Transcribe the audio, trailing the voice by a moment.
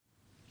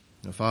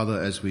Now,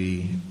 Father, as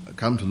we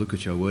come to look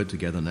at your word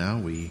together now,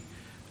 we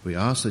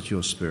ask that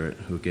your Spirit,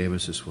 who gave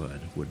us this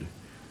word,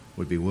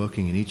 would be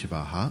working in each of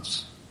our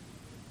hearts.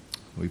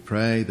 We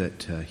pray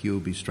that he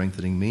will be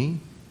strengthening me,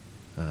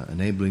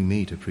 enabling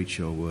me to preach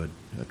your word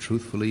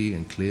truthfully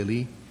and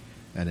clearly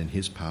and in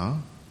his power.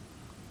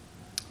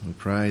 We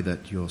pray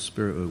that your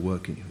Spirit will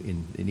work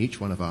in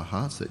each one of our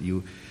hearts,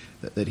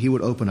 that he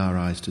would open our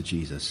eyes to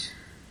Jesus,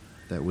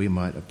 that we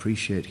might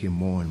appreciate him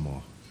more and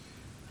more.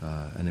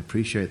 And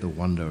appreciate the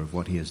wonder of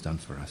what he has done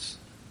for us.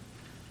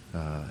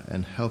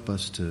 And help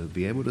us to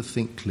be able to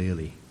think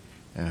clearly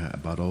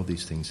about all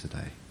these things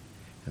today.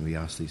 And we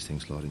ask these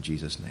things, Lord, in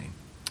Jesus' name.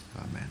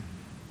 Amen.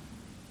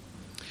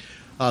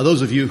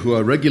 Those of you who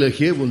are regular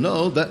here will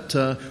know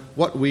that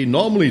what we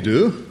normally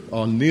do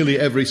on nearly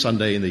every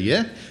Sunday in the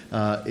year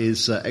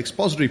is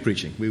expository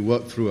preaching. We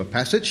work through a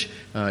passage.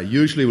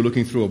 Usually we're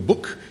looking through a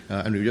book,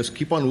 and we just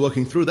keep on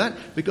working through that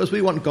because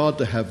we want God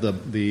to have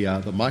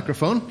the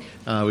microphone.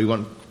 We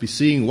want to be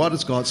seeing what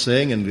is God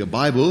saying in the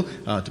Bible,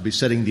 to be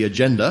setting the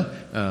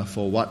agenda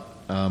for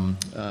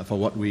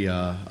what we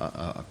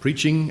are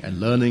preaching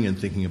and learning and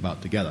thinking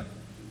about together.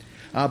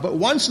 But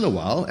once in a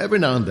while, every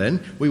now and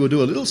then, we will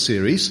do a little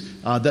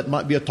series that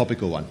might be a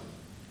topical one.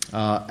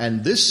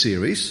 And this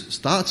series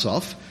starts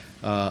off,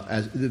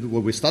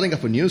 we're starting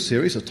up a new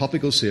series, a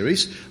topical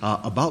series,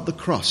 about the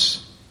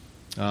cross.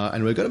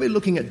 And we're going to be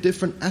looking at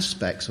different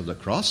aspects of the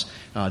cross,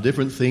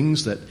 different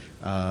things that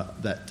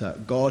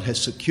God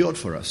has secured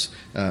for us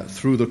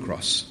through the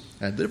cross,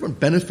 and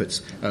different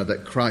benefits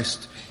that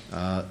Christ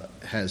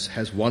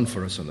has won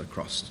for us on the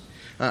cross.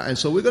 And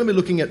so we're going to be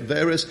looking at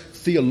various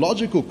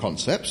theological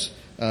concepts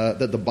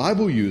that the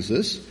Bible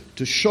uses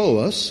to show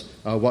us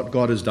what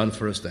God has done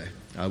for us there.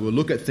 We'll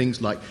look at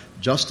things like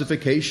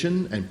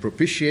justification and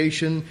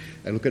propitiation,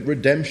 and look at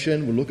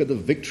redemption. We'll look at the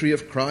victory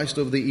of Christ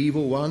over the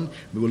evil one.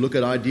 We will look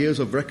at ideas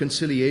of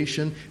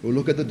reconciliation. We'll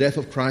look at the death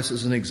of Christ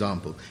as an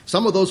example.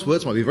 Some of those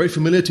words might be very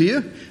familiar to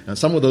you, and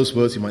some of those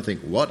words you might think,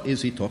 what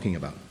is he talking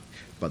about?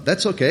 But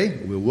that's okay.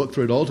 We'll work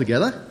through it all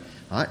together.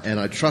 And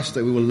I trust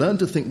that we will learn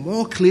to think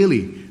more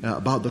clearly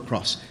about the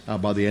cross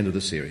by the end of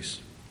the series,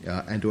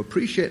 and to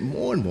appreciate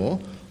more and more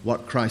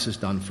what Christ has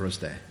done for us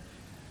there,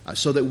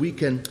 so that we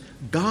can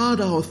guard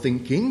our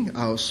thinking,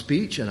 our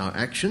speech, and our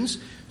actions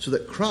so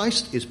that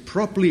Christ is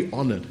properly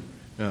honored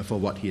for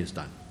what he has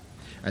done,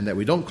 and that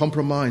we don't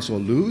compromise or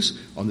lose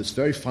on this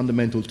very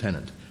fundamental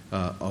tenet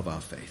of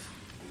our faith.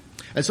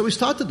 And so we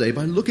start today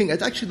by looking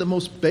at actually the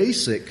most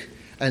basic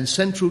and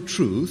central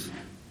truth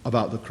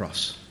about the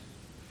cross.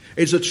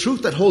 It's a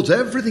truth that holds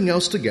everything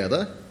else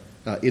together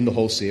in the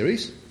whole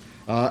series.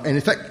 And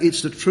in fact,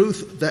 it's the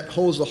truth that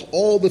holds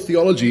all the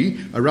theology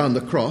around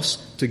the cross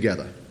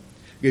together.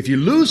 If you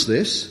lose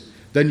this,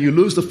 then you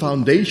lose the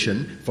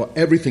foundation for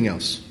everything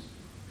else.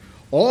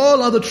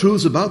 All other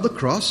truths about the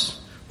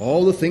cross,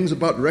 all the things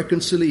about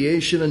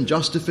reconciliation and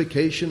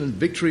justification and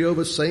victory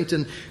over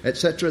Satan,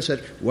 etc.,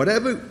 etc.,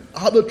 whatever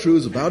other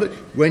truths about it,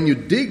 when you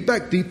dig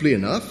back deeply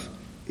enough,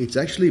 it's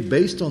actually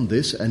based on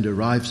this and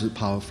derives its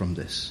power from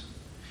this.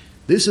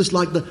 This is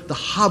like the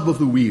hub of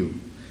the wheel,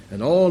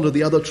 and all of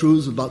the other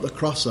truths about the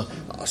cross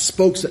are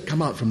spokes that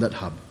come out from that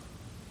hub.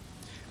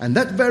 And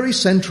that very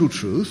central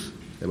truth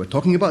that we're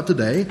talking about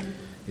today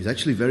is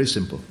actually very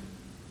simple.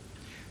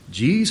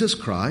 Jesus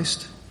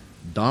Christ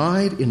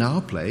died in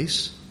our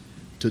place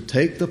to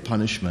take the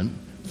punishment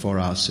for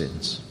our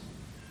sins.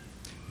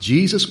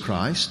 Jesus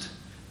Christ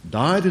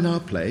died in our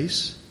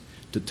place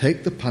to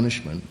take the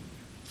punishment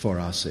for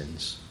our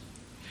sins.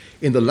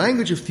 In the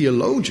language of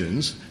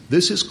theologians,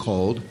 this is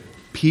called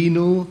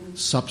penal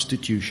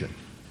substitution.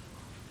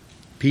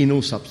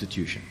 Penal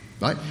substitution,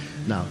 right?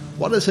 Now,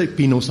 what does I say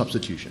penal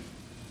substitution?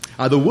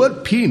 The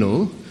word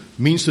penal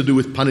means to do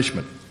with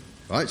punishment,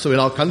 right? So in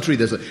our country,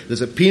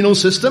 there's a penal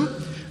system,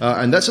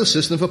 and that's a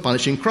system for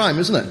punishing crime,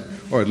 isn't it?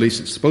 Or at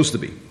least it's supposed to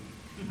be.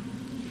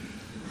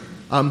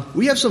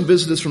 We have some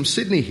visitors from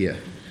Sydney here,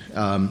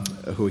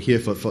 who are here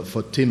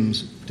for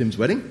Tim's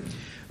wedding.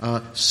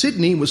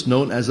 Sydney was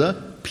known as a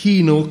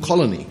penal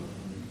colony,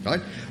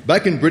 right?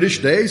 Back in British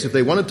days, if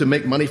they wanted to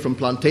make money from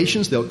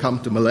plantations, they'll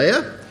come to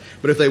Malaya.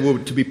 But if they were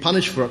to be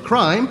punished for a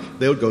crime,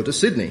 they would go to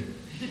Sydney.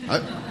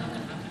 Right?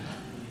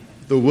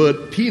 The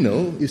word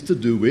penal is to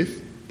do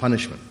with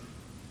punishment.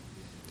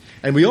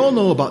 And we all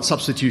know about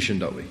substitution,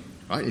 don't we?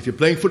 Right? If you're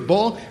playing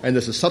football and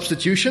there's a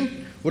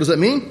substitution, what does that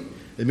mean?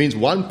 It means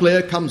one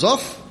player comes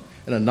off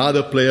and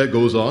another player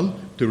goes on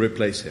to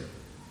replace him.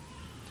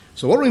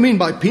 So what we mean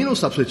by penal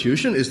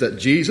substitution is that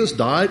Jesus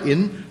died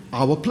in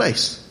our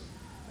place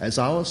as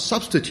our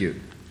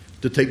substitute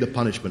to take the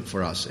punishment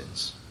for our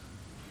sins.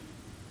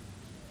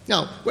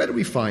 Now, where do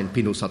we find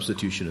penal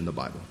substitution in the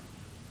Bible?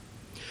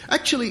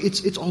 Actually,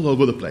 it's all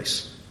over the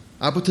place.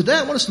 But today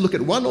I want us to look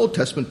at one Old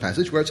Testament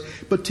passage where it's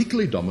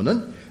particularly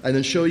dominant, and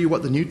then show you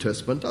what the New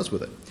Testament does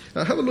with it.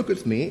 Now have a look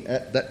with me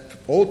at that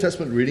Old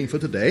Testament reading for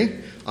today,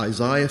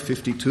 Isaiah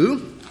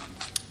 52.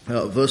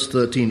 Verse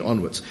 13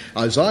 onwards.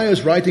 Isaiah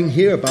is writing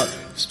here about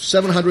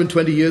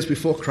 720 years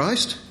before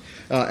Christ,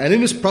 And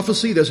in this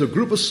prophecy, there's a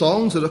group of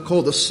songs that are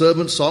called the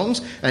servant songs,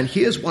 and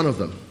here's one of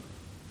them.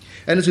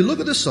 And as you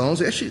look at the songs,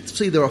 you actually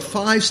see there are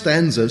 5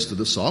 stanzas to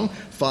the song,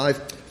 five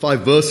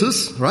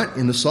verses, right,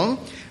 in the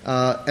song,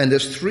 and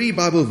there's 3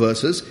 Bible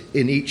verses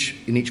in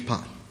each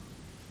part.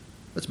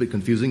 That's a bit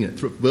confusing,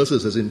 isn't it?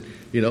 Verses as in,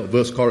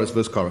 verse, chorus.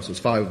 There's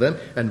 5 of them,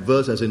 and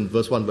verse as in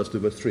verse 1, verse 2,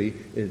 verse 3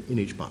 in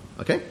each part,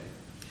 okay?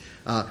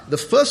 The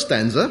first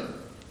stanza,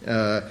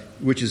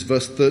 which is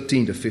verse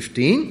 13 to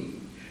 15,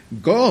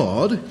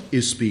 God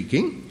is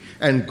speaking,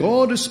 and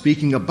God is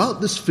speaking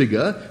about this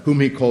figure whom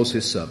he calls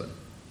his servant.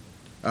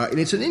 And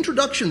it's an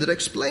introduction that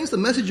explains the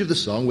message of the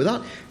song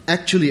without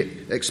actually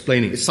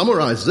explaining it. It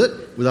summarizes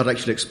it without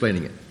actually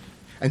explaining it.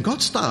 And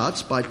God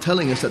starts by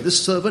telling us that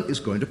this servant is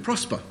going to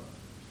prosper.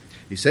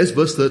 He says,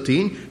 verse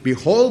 13,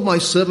 "Behold, my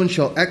servant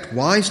shall act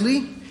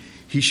wisely,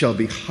 he shall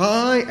be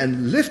high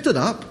and lifted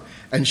up,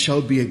 and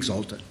shall be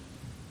exalted."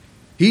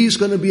 He's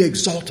going to be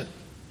exalted.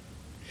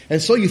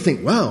 And so you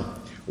think, well,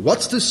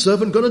 what's this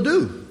servant going to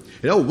do?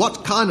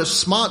 What kind of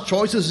smart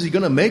choices is he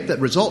going to make that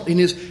result in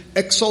his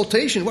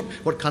exaltation?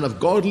 What kind of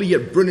godly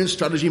yet brilliant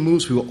strategy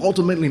moves he will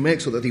ultimately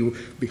make so that he will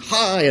be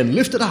high and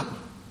lifted up?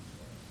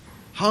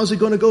 How is he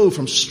going to go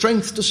from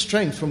strength to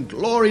strength, from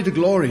glory to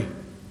glory?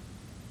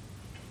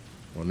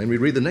 Well, then we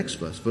read the next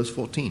verse, verse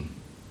 14.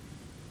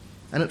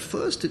 And at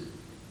first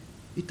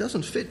it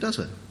doesn't fit, does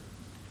it?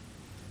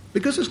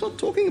 Because it's not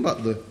talking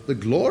about the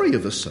glory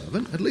of the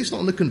servant, at least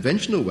not in the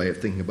conventional way of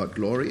thinking about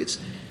glory. It's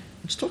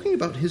talking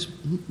about his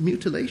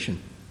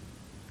mutilation.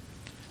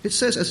 It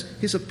says, as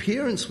his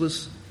appearance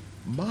was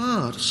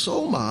marred,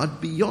 so marred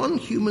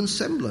beyond human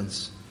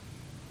semblance,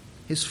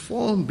 his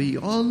form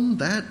beyond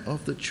that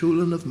of the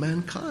children of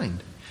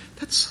mankind.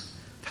 That's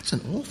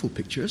an awful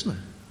picture, isn't it?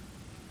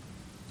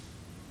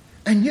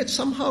 And yet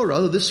somehow or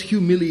other this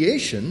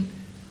humiliation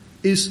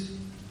is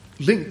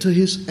linked to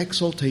his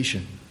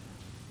exaltation.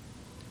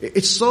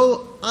 It's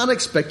so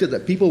unexpected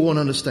that people won't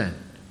understand.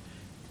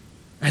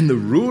 And the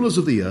rulers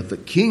of the earth, the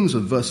kings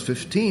of verse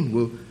 15,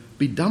 will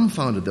be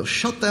dumbfounded. They'll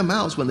shut their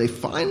mouths when they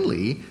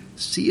finally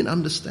see and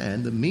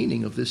understand the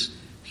meaning of this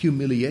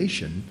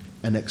humiliation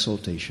and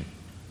exaltation.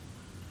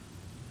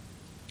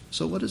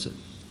 So what is it?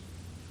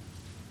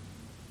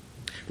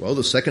 Well,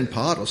 the second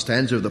part or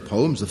stanza of the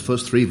poem is the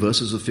first 3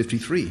 verses of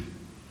 53.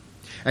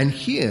 And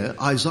here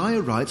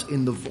Isaiah writes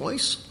in the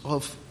voice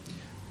of,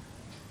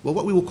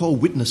 what we will call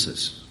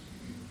witnesses.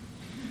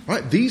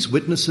 Right? These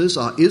witnesses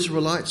are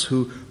Israelites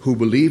who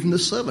believe in the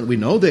servant. We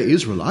know they're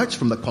Israelites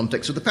from the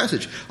context of the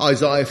passage.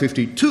 Isaiah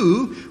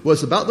 52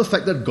 was about the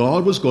fact that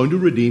God was going to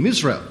redeem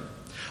Israel.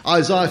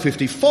 Isaiah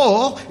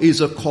 54 is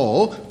a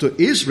call to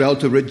Israel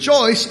to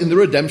rejoice in the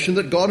redemption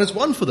that God has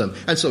won for them.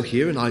 And so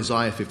here in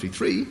Isaiah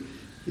 53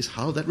 is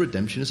how that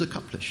redemption is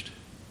accomplished.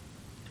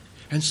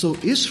 And so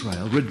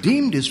Israel,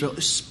 redeemed Israel,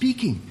 is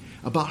speaking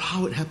about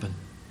how it happened.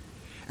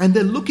 And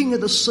they're looking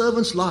at the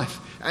servant's life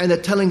and they're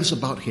telling us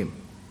about him.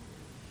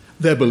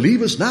 They're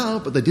believers now,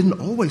 but they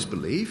didn't always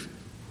believe.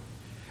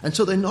 And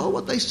so they know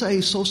what they say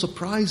is so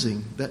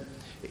surprising that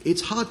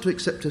it's hard to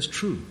accept as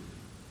true.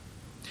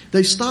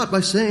 They start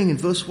by saying in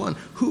verse 1,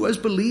 "Who has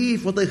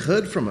believed what they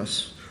heard from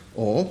us?"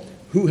 Or,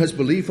 "Who has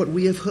believed what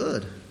we have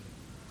heard?"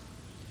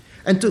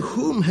 And to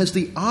whom has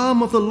the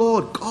arm of the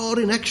Lord, God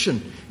in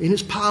action, in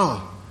his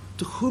power,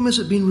 to whom has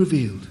it been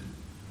revealed?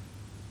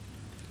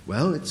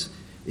 Well, it's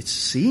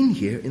seen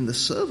here in the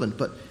servant,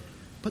 but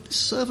the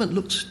servant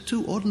looks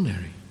too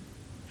ordinary.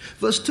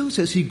 Verse 2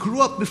 says, "He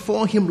grew up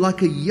before him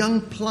like a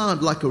young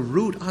plant, like a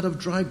root out of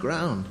dry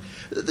ground."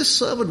 This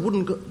servant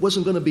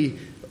wasn't going to be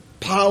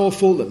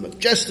powerful and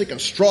majestic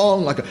and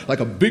strong like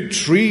a big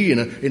tree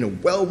in a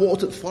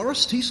well-watered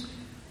forest.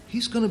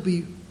 He's going to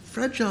be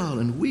fragile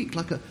and weak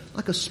like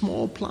a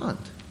small plant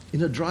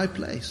in a dry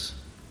place.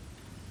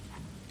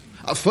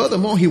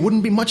 Furthermore, he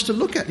wouldn't be much to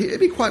look at. He'd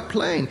be quite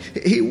plain.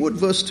 He would,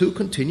 verse 2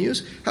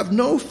 continues, have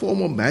no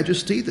form or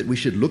majesty that we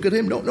should look at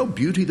him, no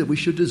beauty that we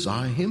should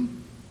desire him.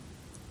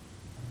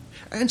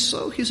 And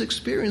so his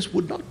experience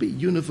would not be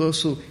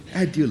universal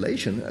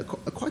adulation,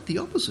 quite the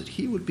opposite.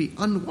 He would be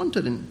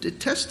unwanted and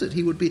detested.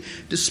 He would be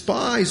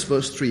despised,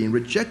 verse 3, and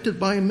rejected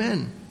by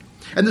men.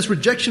 And this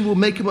rejection will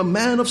make him a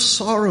man of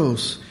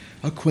sorrows,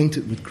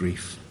 acquainted with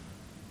grief.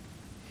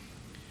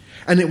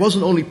 And it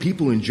wasn't only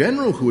people in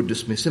general who would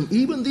dismiss him,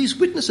 even these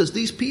witnesses,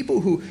 these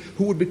people who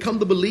would become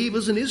the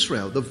believers in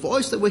Israel, the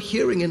voice that we're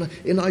hearing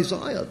in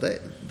Isaiah,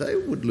 they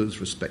would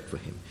lose respect for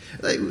him.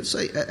 They would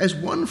say, as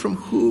one from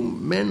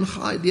whom men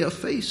hide their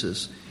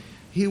faces,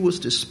 he was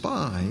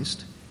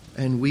despised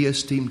and we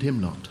esteemed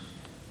him not.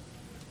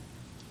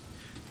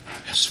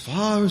 As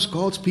far as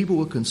God's people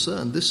were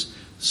concerned, this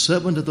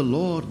servant of the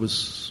Lord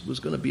was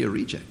going to be a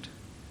reject.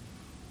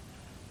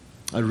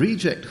 A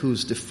reject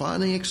whose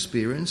defining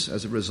experience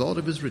as a result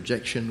of his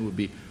rejection would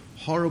be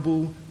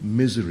horrible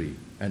misery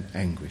and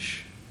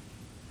anguish.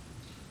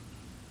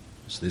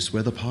 Is this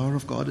where the power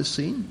of God is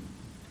seen?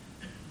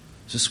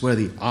 Is this where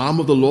the arm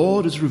of the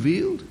Lord is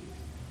revealed?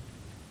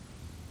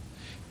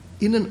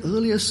 In an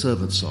earlier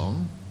servant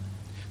song,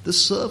 The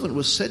servant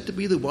was said to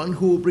be the one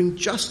who will bring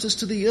justice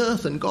to the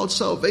earth and God's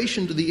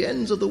salvation to the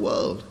ends of the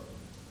world.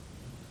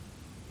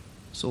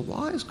 So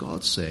why is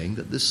God saying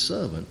that this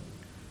servant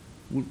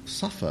will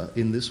suffer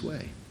in this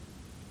way?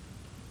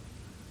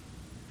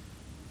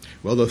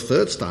 Well, the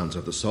third stanza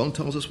of the song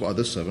tells us why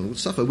this servant would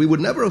suffer. We would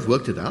never have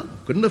worked it out,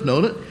 couldn't have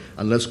known it,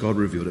 unless God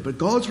revealed it. But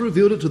God's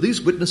revealed it to these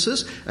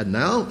witnesses, and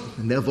now,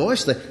 in their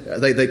voice,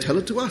 they tell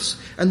it to us.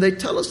 And they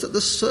tell us that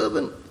the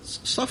servant's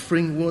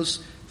suffering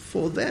was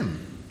for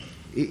them.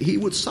 He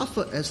would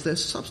suffer as their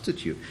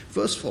substitute.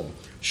 Verse 4,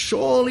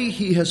 surely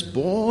he has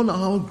borne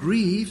our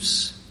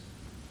griefs.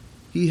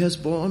 He has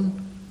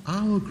borne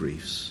our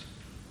griefs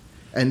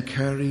and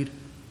carried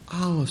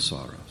our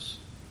sorrows.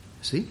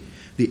 See?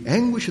 The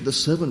anguish that the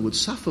servant would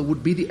suffer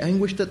would be the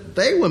anguish that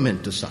they were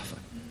meant to suffer.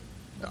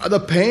 The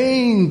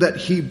pain that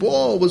he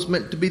bore was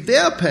meant to be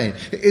their pain.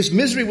 His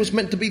misery was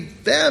meant to be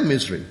their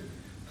misery.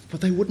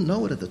 But they wouldn't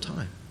know it at the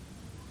time.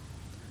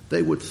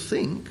 They would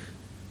think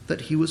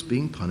that he was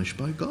being punished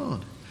by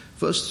God.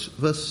 Verse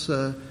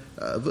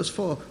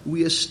 4,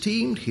 we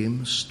esteemed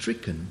him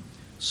stricken,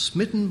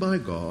 smitten by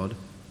God,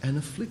 and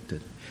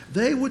afflicted.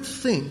 They would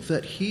think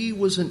that he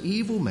was an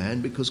evil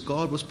man because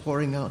God was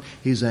pouring out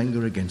his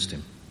anger against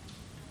him.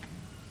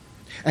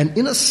 And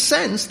in a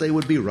sense, they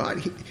would be right.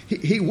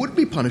 He would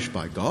be punished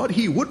by God.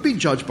 He would be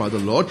judged by the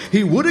Lord.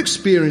 He would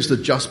experience the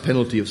just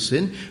penalty of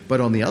sin.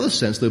 But on the other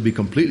sense, they would be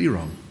completely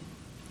wrong.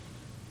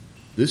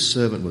 This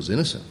servant was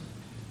innocent.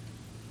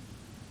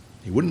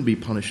 He wouldn't be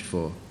punished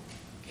for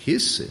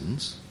his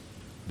sins,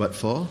 but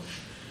for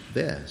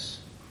theirs.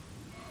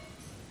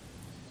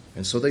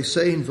 And so they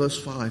say in verse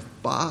 5,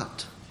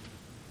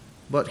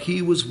 but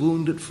he was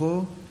wounded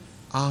for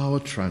our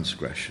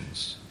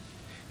transgressions.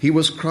 He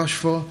was crushed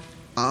for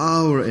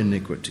our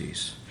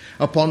iniquities.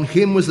 Upon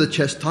him was the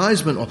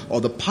chastisement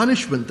or the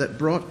punishment that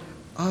brought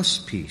us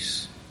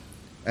peace.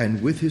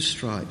 And with his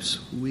stripes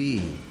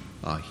we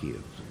are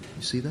healed.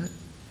 You see that?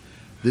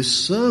 This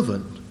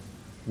servant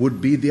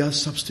would be their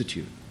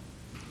substitute.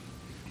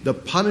 The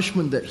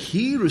punishment that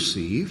he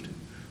received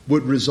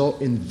would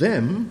result in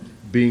them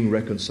being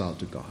reconciled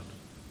to God.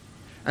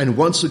 And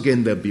once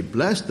again they'll be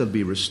blessed, they'll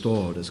be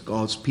restored as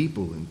God's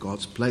people in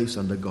God's place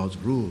under God's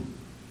rule.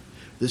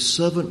 This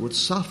servant would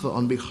suffer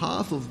on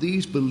behalf of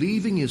these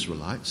believing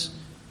Israelites,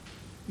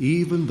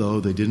 even though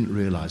they didn't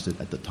realize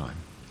it at the time.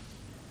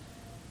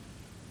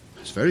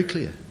 It's very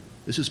clear.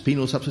 This is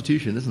penal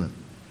substitution, isn't it?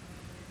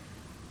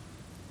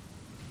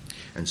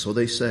 And so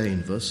they say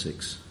in verse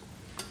 6,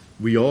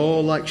 we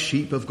all like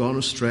sheep have gone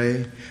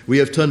astray. We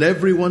have turned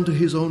everyone to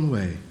his own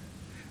way.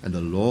 And the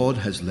Lord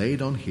has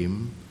laid on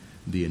him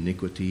the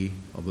iniquity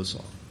of us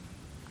all.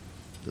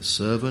 The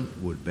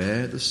servant would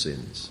bear the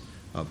sins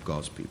of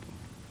God's people.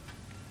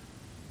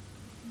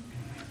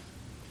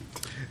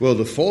 Well,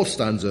 the fourth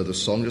stanza of the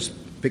song just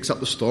picks up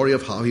the story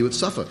of how he would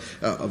suffer.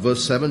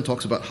 Verse 7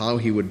 talks about how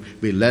he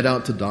would be led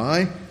out to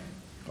die,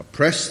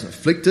 oppressed,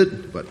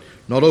 afflicted, but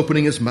not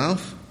opening his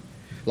mouth.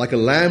 Like a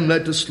lamb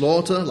led to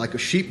slaughter, like a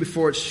sheep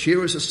before its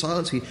shearers is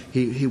silenced,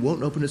 he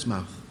won't open his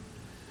mouth.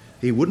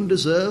 He wouldn't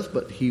deserve,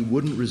 but he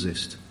wouldn't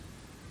resist.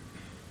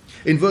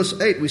 In verse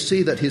 8, we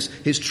see that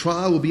his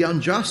trial will be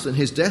unjust and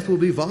his death will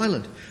be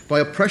violent.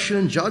 By oppression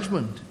and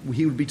judgment,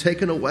 he would be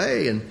taken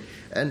away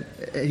and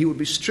he would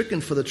be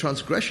stricken for the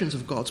transgressions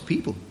of God's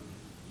people.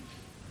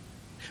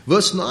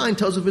 Verse 9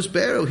 tells of his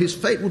burial. His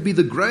fate would be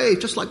the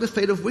grave, just like the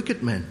fate of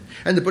wicked men.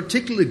 And the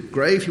particular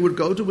grave he would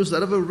go to was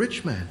that of a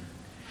rich man.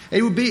 And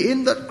he would be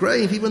in that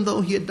grave even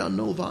though he had done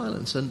no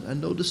violence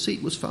and no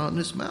deceit was found in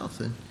his mouth.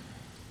 And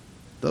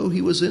though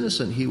he was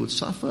innocent, he would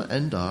suffer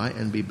and die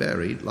and be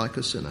buried like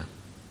a sinner.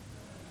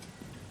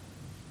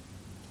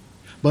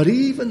 But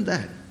even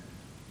that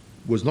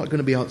was not going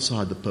to be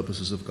outside the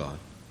purposes of God.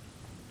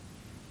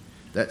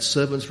 That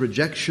servant's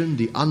rejection,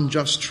 the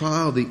unjust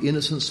trial, the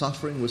innocent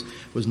suffering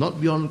was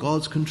not beyond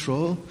God's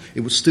control.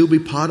 It would still be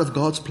part of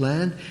God's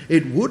plan.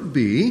 It would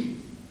be,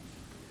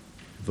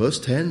 verse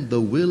 10, the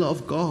will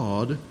of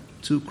God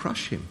to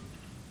crush him.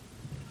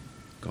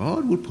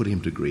 God would put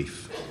him to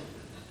grief.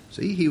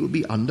 See, he would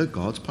be under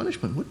God's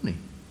punishment, wouldn't he?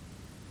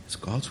 It's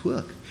God's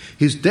work.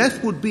 His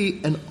death would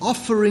be an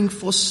offering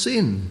for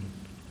sin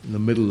in the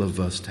middle of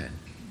verse 10.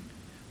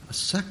 A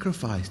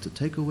sacrifice to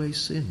take away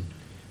sin.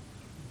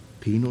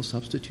 Penal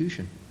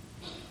substitution.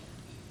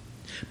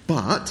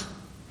 But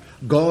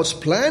God's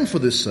plan for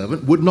this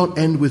servant would not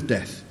end with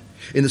death.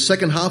 In the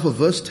second half of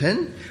verse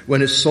 10,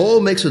 when his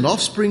soul makes an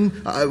offering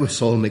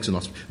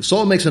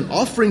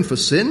for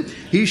sin,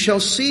 he shall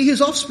see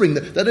his offspring,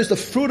 that is the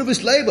fruit of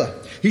his labor.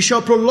 He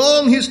shall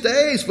prolong his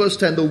days, verse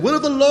 10. The will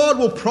of the Lord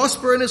will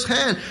prosper in his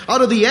hand.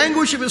 Out of the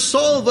anguish of his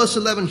soul, verse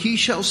 11, he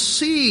shall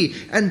see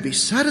and be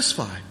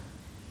satisfied.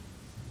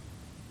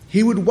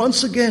 He would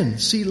once again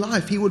see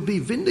life. He would be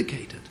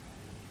vindicated.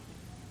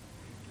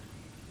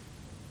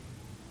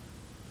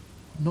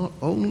 Not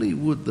only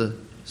would the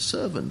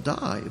servant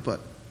die, but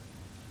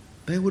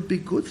there would be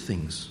good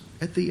things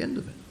at the end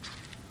of it.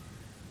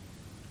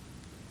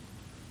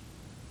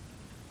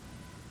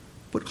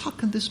 But how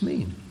can this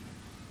mean?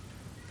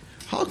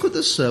 How how could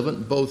this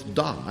servant both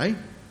die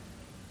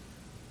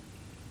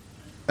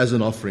as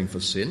an offering for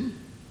sin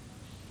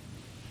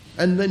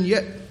and then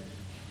yet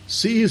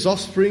see his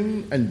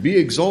offspring and be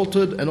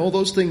exalted and all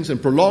those things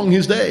and prolong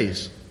his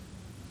days?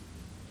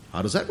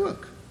 How does that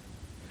work?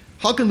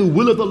 How can the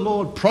will of the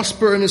Lord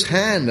prosper in his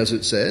hand, as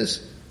it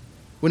says,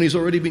 when he's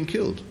already been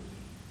killed?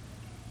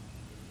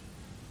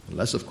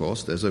 Unless, of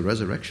course, there's a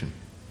resurrection.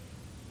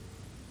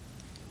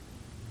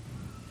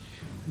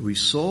 We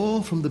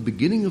saw from the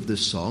beginning of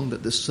this song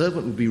that this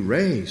servant would be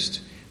raised,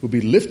 would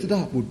be lifted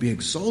up, would be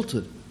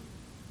exalted.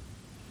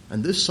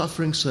 And this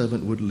suffering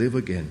servant would live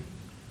again.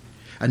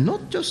 And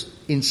not just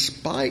in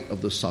spite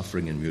of the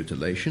suffering and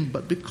mutilation,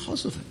 but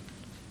because of it.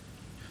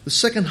 The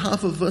second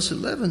half of verse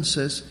 11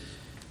 says,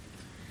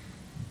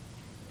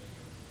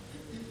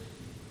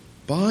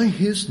 by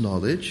his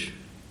knowledge,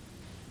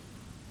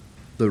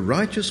 the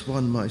righteous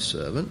one, my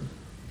servant,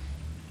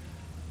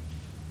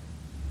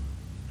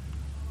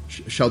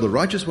 shall the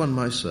righteous one,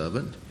 my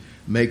servant,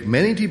 make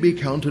many to be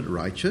counted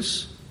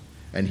righteous,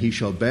 and he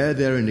shall bear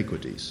their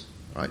iniquities.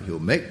 Right? He'll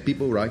make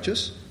people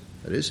righteous,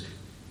 that is,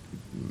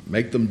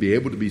 make them be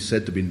able to be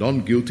said to be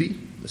non-guilty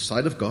in the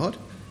sight of God.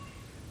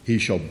 He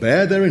shall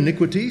bear their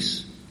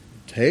iniquities,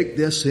 take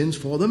their sins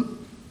for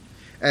them,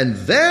 and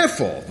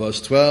therefore,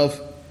 verse 12,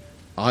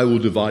 I will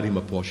divide him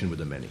a portion with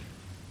the many.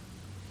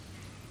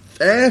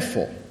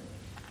 Therefore,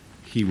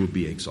 he will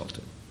be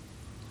exalted.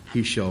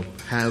 He shall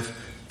have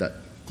that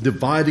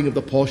dividing of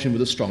the portion with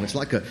the strong. It's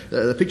like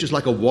the picture's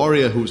like a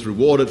warrior who's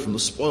rewarded from the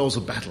spoils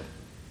of battle.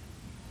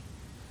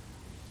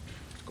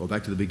 Go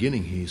back to the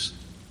beginning, he's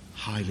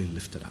highly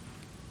lifted up.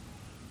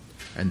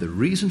 And the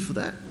reason for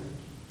that,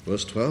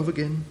 verse 12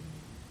 again,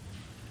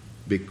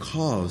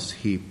 because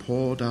he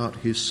poured out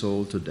his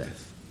soul to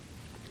death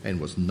and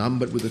was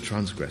numbered with the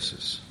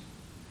transgressors,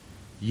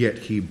 yet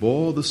he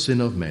bore the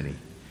sin of many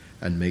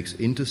and makes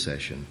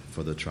intercession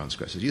for the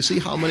transgressors. You see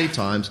how many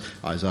times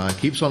Isaiah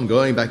keeps on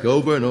going back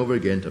over and over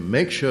again to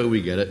make sure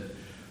we get it.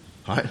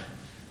 Right?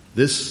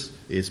 This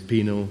is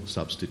penal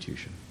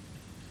substitution.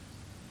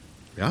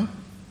 Yeah?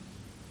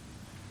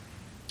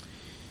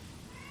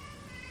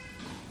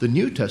 The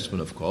New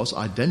Testament, of course,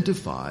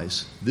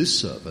 identifies this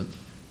servant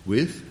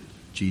with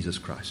Jesus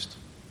Christ.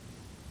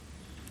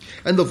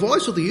 And the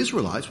voice of the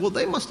Israelites, well,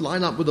 they must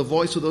line up with the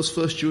voice of those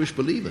first Jewish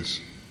believers.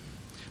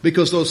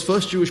 Because those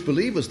first Jewish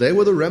believers, they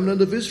were the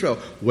remnant of Israel,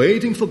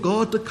 waiting for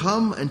God to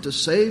come and to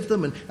save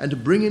them and to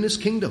bring in his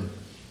kingdom.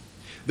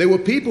 They were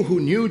people who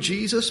knew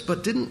Jesus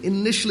but didn't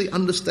initially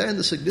understand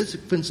the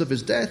significance of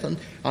his death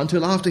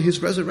until after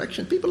his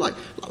resurrection. People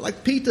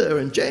like Peter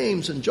and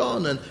James and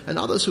John and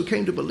others who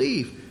came to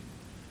believe.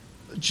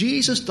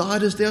 Jesus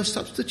died as their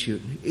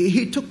substitute.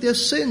 He took their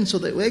sins so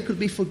that they could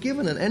be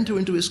forgiven and enter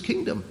into his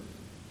kingdom.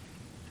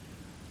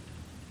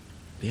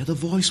 They are the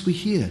voice we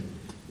hear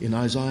in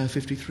Isaiah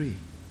 53.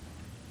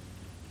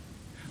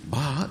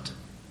 But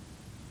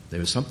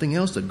there is something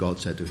else that God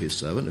said to his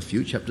servant a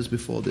few chapters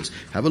before this.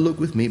 Have a look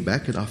with me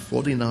back at our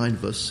 49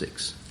 verse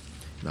 6.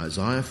 In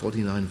Isaiah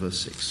 49 verse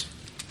 6.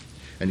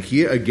 And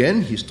here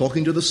again, he's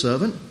talking to the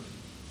servant.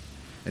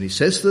 And he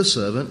says to the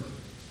servant,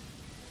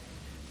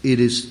 it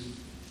is...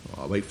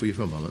 I'll wait for you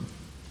for a moment.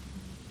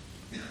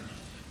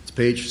 It's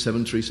page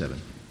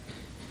 737.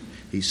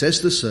 He says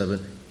to the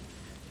servant,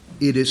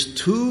 it is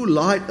too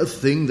light a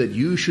thing that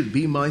you should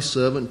be my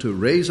servant to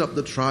raise up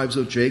the tribes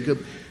of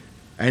Jacob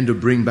and to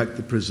bring back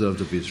the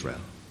preserved of Israel.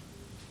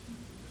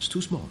 It's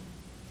too small.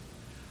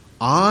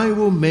 I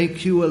will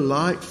make you a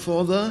light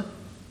for the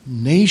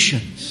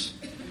nations,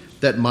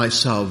 that my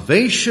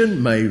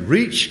salvation may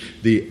reach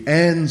the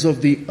ends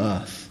of the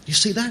earth. You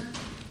see that?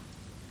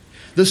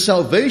 The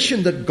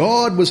salvation that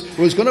God was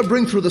going to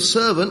bring through the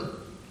servant,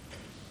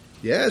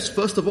 yes,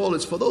 first of all,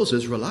 it's for those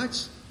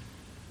Israelites.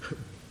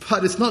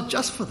 But it's not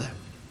just for them.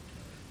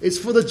 It's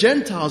for the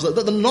Gentiles,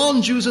 the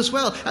non-Jews as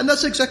well. And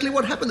that's exactly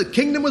what happened. The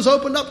kingdom was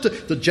opened up to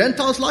the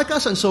Gentiles like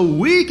us, and so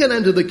we can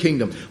enter the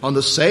kingdom on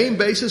the same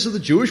basis as the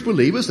Jewish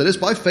believers, that is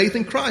by faith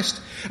in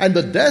Christ. And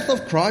the death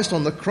of Christ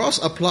on the cross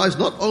applies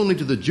not only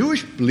to the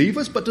Jewish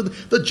believers, but to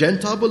the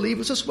Gentile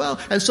believers as well.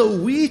 And so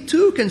we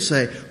too can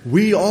say,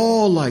 we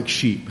all like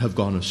sheep have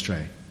gone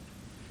astray.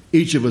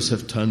 Each of us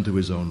have turned to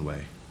his own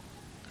way.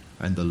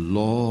 And the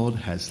Lord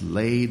has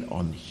laid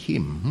on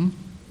him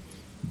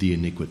the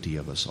iniquity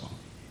of us all.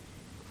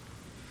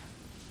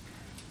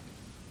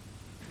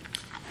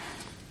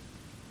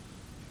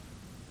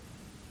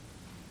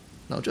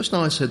 Now, just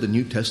now I said the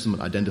New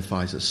Testament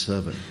identifies a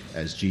servant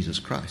as Jesus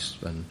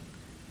Christ. And,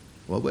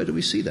 well, where do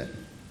we see that?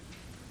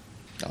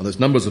 Now, there's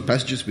numbers of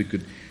passages we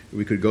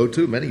could go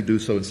to. Many do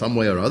so in some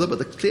way or other. But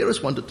the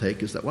clearest one to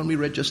take is that one we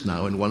read just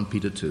now in 1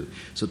 Peter 2.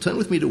 So turn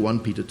with me to 1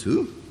 Peter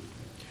 2.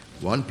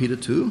 1 Peter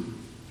 2.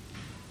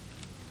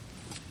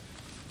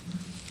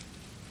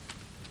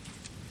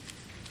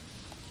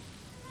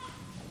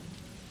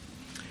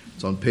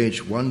 It's on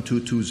page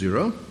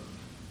 1220.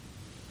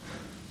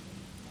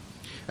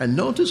 And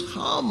notice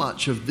how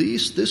much of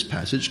this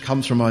passage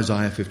comes from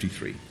Isaiah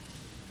 53.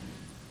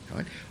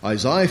 Right?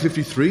 Isaiah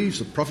 53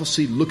 is a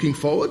prophecy looking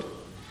forward.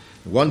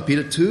 1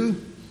 Peter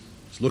 2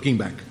 It's looking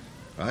back,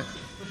 right?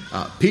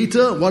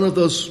 Peter, one of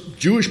those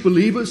Jewish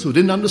believers who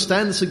didn't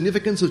understand the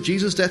significance of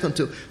Jesus' death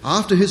until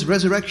after his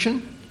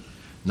resurrection,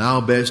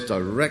 now bears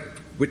direct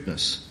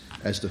witness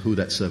as to who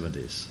that servant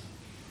is.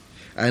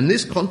 And in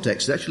this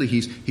context, actually,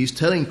 he's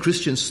telling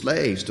Christian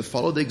slaves to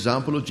follow the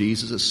example of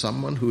Jesus as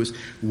someone who is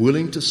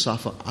willing to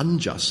suffer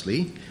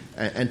unjustly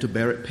and to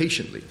bear it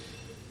patiently.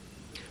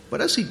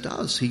 But as he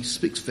does, he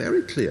speaks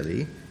very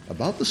clearly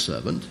about the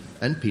servant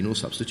and penal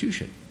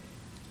substitution.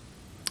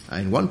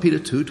 In 1 Peter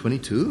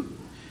 2:22,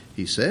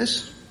 he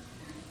says,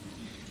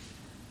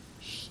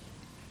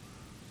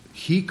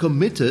 he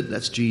committed,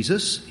 that's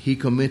Jesus, he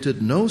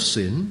committed no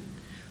sin,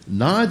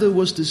 neither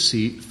was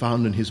deceit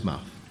found in his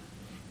mouth.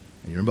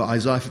 And you remember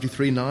Isaiah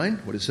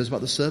 53:9, what it says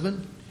about the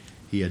servant?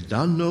 He had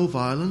done no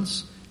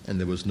violence, and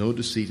there was no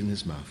deceit in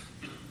his mouth.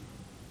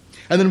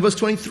 And then in verse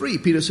 23,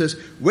 Peter says,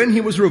 when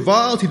he was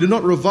reviled, he did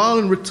not revile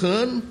in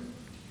return.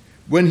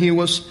 When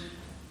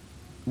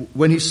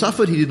he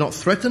suffered, he did not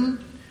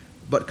threaten,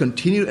 but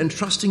continued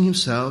entrusting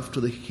himself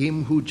to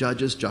him who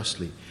judges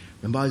justly.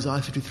 Remember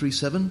Isaiah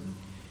 53:7?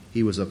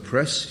 He was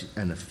oppressed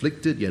and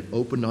afflicted, yet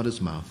opened not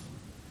his mouth.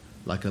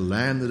 Like a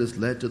lamb that is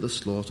led to the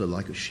slaughter,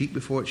 like a sheep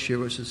before its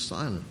shearers is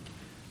silent,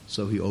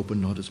 so he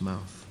opened not his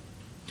mouth.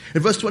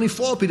 In verse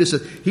 24, Peter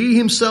says, he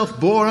himself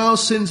bore our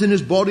sins in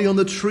his body on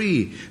the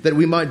tree, that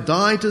we might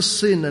die to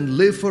sin and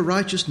live for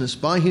righteousness.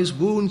 By his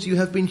wounds you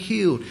have been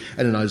healed.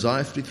 And in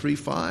Isaiah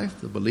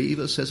 53:5, the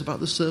believer says about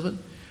the servant,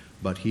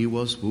 but he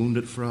was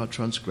wounded for our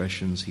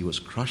transgressions, he was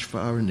crushed for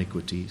our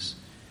iniquities.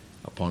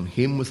 Upon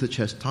him was the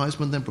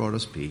chastisement that brought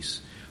us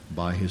peace.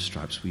 By his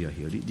stripes we are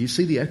healed. Do you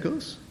see the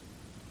echoes?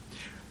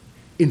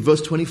 In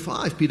verse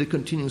 25, Peter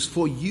continues,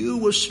 for you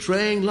were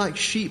straying like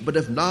sheep, but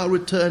have now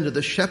returned to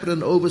the shepherd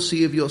and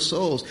overseer of your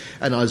souls.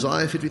 And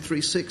Isaiah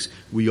 53:6,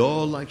 we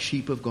all like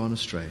sheep have gone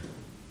astray.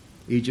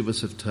 Each of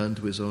us have turned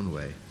to his own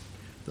way.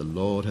 The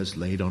Lord has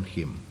laid on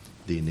him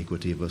the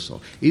iniquity of us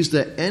all. Is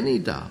there any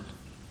doubt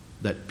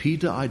that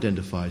Peter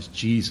identifies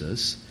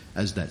Jesus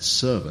as that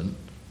servant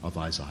of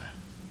Isaiah?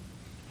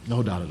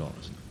 No doubt at all,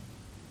 isn't there?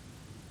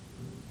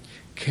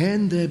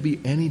 Can there be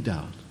any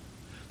doubt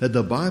that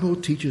the Bible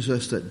teaches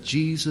us that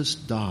Jesus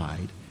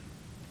died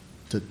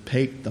to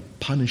take the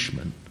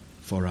punishment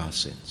for our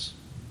sins?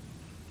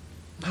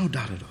 No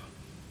doubt at all.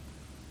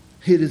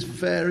 It is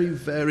very,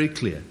 very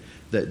clear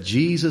that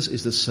Jesus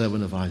is the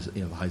servant of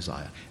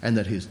Isaiah and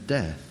that his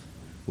death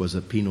was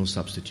a penal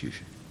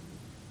substitution.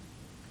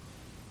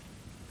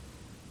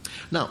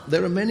 Now,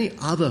 there are many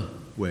other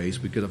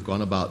ways we could have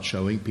gone about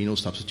showing penal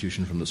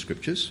substitution from the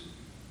Scriptures.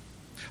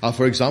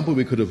 For example,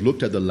 we could have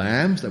looked at the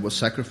lambs that were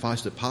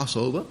sacrificed at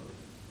Passover,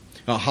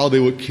 how they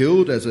were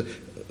killed as a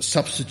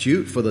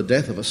substitute for the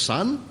death of a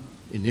son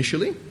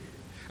initially,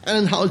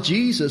 and how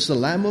Jesus, the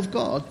Lamb of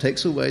God,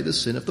 takes away the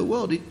sin of the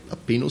world, a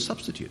penal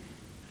substitute.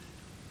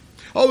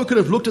 Or we could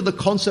have looked at the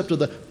concept of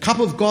the cup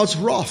of God's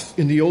wrath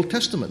in the Old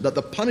Testament, that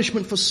the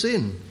punishment for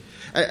sin.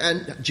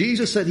 And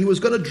Jesus said he was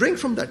going to drink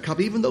from that cup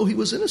even though he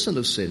was innocent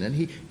of sin, and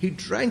he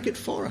drank it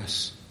for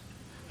us.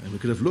 And we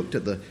could have looked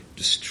at the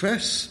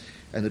distress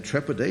and the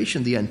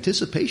trepidation, the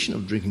anticipation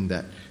of drinking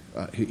that,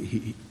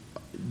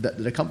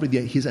 that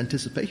accompanied his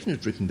anticipation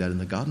of drinking that in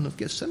the Garden of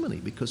Gethsemane,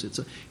 because it's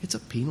a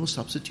penal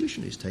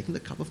substitution. He's taking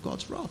the cup of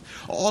God's wrath.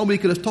 Or we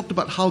could have talked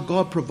about how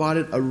God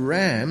provided a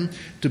ram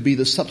to be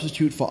the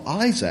substitute for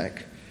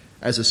Isaac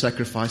as a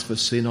sacrifice for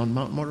sin on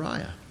Mount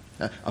Moriah,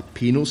 a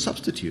penal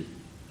substitute.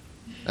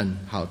 And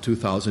how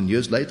 2,000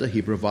 years later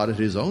he provided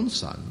his own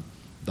son,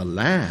 the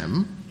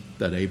lamb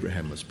that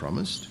Abraham was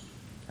promised,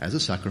 as a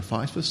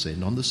sacrifice for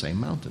sin on the same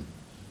mountain.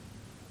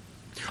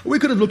 We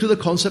could have looked at the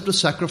concept of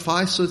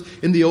sacrifices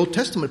in the Old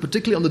Testament,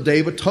 particularly on the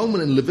Day of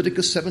Atonement in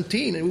Leviticus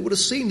 17, and we would have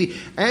seen the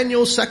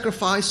annual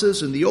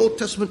sacrifices in the Old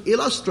Testament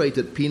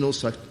illustrated penal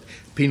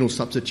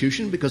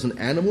substitution, because an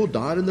animal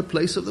died in the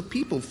place of the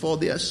people for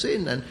their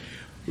sin. And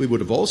we would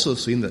have also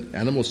seen that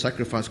animal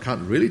sacrifice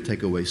can't really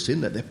take away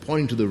sin, that they're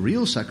pointing to the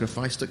real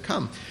sacrifice to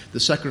come, the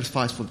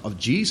sacrifice of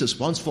Jesus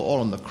once for all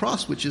on the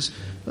cross, which is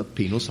a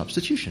penal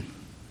substitution.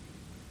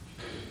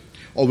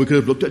 Or we could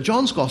have looked at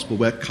John's Gospel,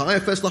 where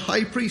Caiaphas the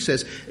high priest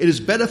says, it is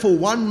better for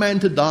one man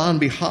to die on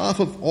behalf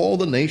of all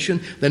the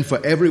nation than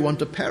for everyone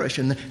to perish.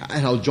 And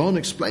how John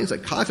explains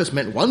that Caiaphas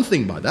meant one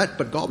thing by that,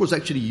 but God was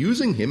actually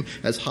using him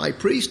as high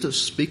priest to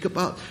speak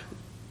about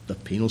the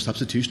penal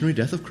substitutionary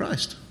death of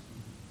Christ.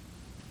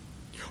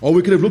 Or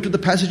we could have looked at the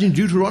passage in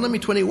Deuteronomy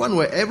 21,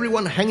 where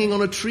everyone hanging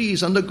on a tree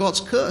is under God's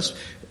curse,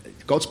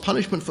 God's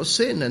punishment for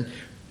sin. And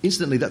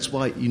incidentally, that's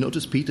why you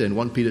notice Peter in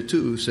 1 Peter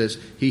 2 says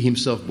he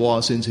himself bore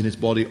our sins in his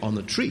body on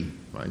the tree,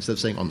 right? Instead of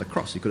saying on the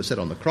cross. He could have said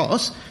on the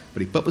cross,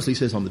 but he purposely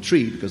says on the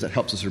tree because that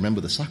helps us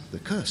remember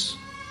the curse.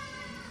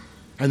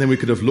 And then we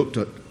could have looked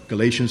at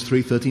Galatians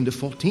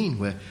 3:13-14,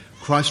 where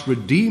Christ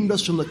redeemed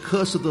us from the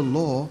curse of the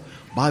law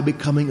by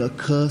becoming a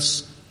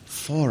curse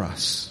for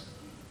us.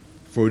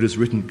 For it is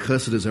written,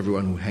 cursed is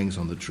everyone who hangs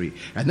on the tree.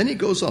 And then he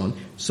goes on,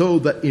 so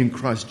that in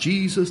Christ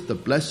Jesus the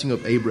blessing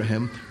of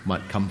Abraham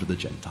might come to the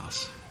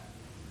Gentiles.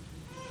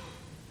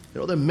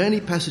 There are many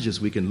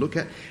passages we can look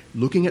at,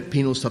 looking at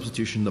penal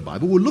substitution in the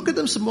Bible. We'll look at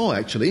them some more,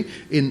 actually,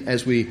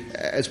 as we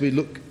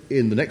look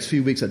in the next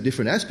few weeks at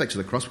different aspects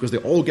of the cross, because they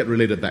all get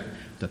related back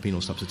to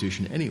penal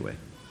substitution anyway.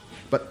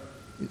 But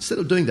instead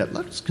of doing that,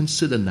 let's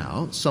consider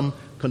now some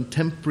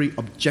contemporary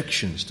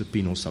objections to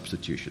penal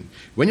substitution.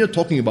 When you're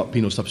talking about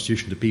penal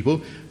substitution to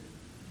people,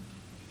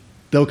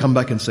 they'll come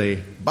back and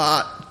say,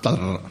 but,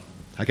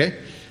 okay?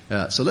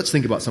 So let's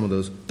think about some of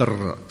those.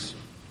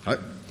 Right?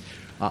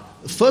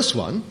 The first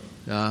one,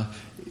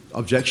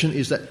 objection,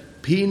 is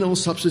that penal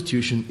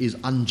substitution is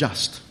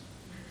unjust.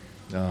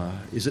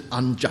 Is it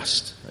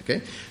unjust?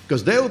 Okay?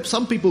 Because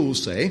some people will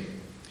say,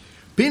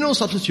 penal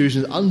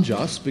substitution is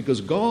unjust because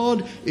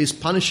God is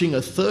punishing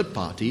a third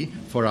party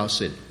for our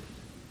sin.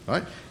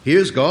 Right?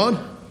 Here's God,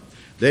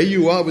 there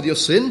you are with your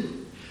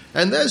sin,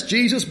 and there's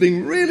Jesus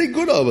being really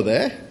good over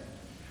there,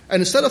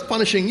 and instead of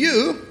punishing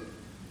you,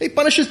 he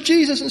punishes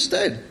Jesus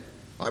instead.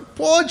 Right?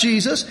 Poor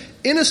Jesus,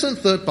 innocent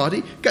third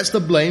party, gets the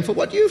blame for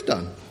what you've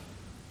done.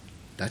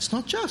 That's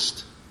not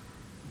just.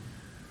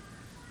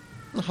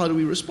 Well, how do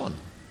we respond?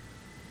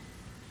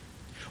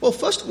 Well,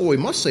 first of all, we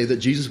must say that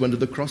Jesus went to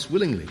the cross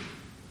willingly.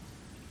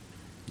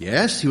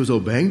 Yes, he was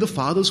obeying the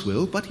Father's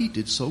will, but he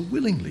did so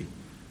willingly.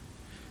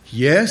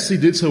 Yes, he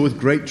did so with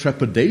great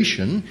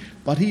trepidation,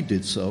 but he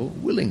did so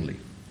willingly.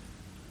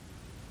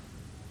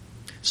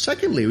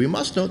 Secondly, we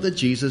must note that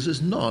Jesus is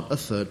not a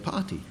third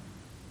party.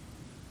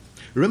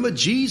 Remember,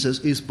 Jesus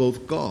is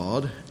both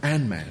God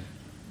and man.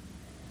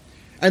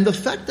 And the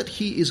fact that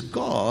he is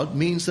God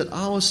means that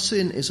our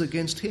sin is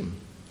against him.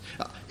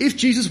 If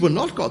Jesus were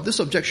not God, this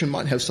objection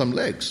might have some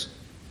legs.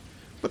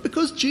 But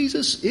because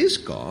Jesus is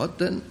God,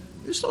 then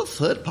it's not a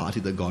third party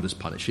that God is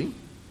punishing.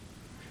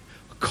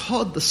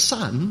 God the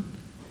Son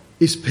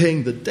is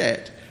paying the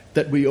debt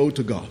that we owe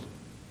to God.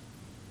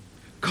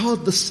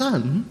 God the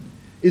Son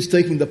is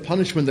taking the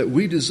punishment that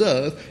we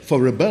deserve for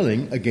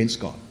rebelling against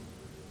God.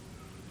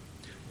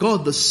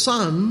 God the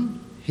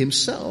Son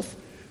himself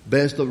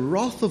bears the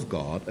wrath of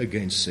God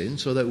against sin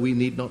so that we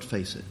need not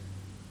face it.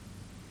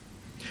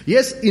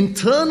 Yes,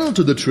 internal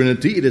to the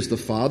Trinity, it is the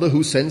Father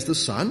who sends the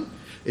Son.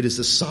 It is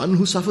the Son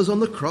who suffers on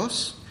the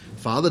cross.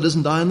 The Father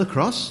doesn't die on the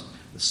cross.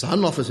 The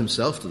Son offers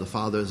himself to the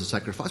Father as a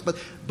sacrifice.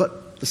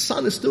 But the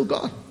Son is still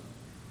God.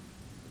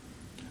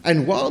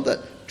 And while that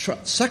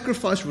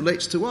sacrifice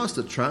relates to us,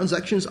 the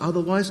transaction is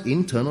otherwise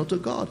internal to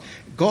God.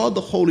 God,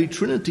 the Holy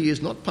Trinity,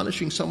 is not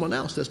punishing someone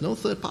else. There's no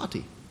third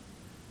party.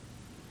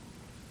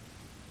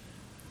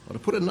 Or to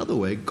put it another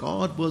way,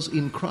 God was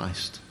in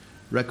Christ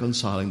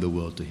reconciling the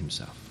world to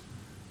himself.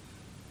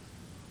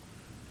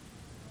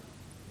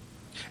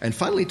 And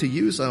finally, to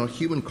use our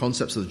human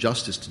concepts of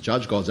justice to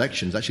judge God's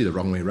actions is actually the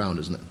wrong way around,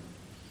 isn't it?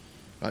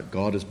 Right?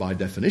 God is by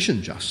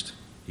definition just.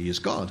 He is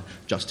God.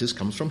 Justice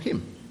comes from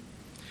him.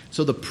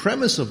 So the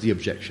premise of the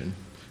objection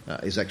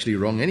is actually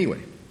wrong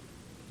anyway.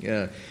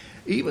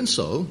 Even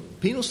so,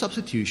 penal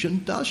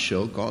substitution does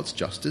show God's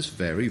justice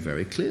very,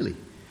 very clearly.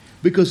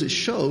 Because it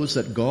shows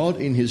that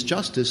God in his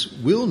justice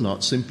will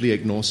not simply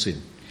ignore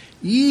sin,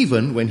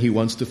 even when he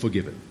wants to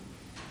forgive it.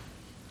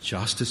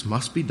 Justice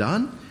must be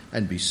done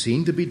and be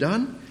seen to be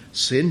done.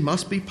 Sin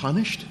must be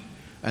punished.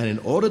 And in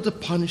order to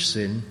punish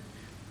sin,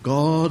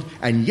 God,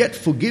 and yet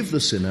forgive the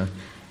sinner,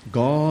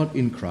 God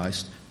in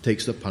Christ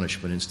takes the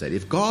punishment instead.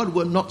 If God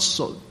were not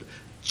so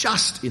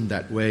just in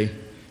that way,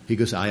 he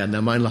could say,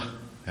 never mind lah.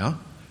 Yeah?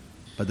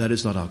 But that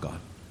is not our God.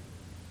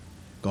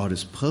 God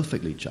is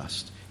perfectly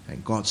just.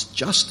 And God's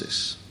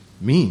justice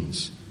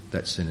means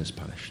that sin is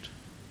punished.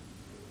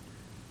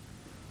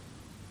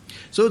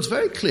 So it's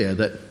very clear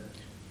that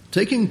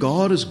taking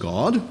God as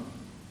God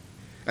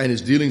and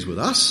his dealings with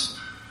us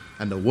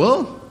and the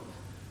world,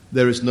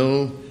 there is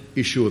no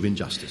issue of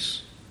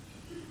injustice.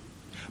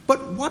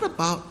 But what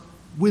about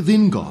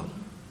within God?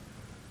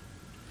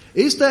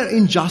 Is there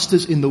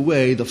injustice in the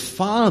way the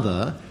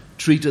Father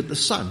treated the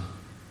Son?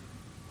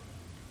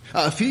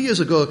 A few years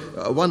ago,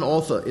 one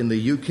author in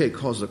the UK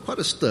caused quite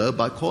a stir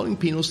by calling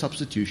penal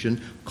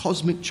substitution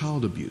cosmic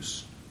child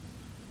abuse.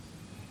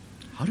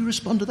 How do you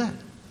respond to that?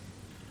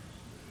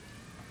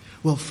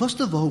 Well, first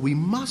of all, we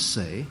must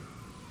say,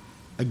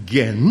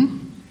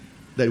 again,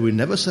 that we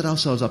never set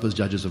ourselves up as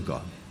judges of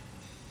God.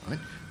 Right?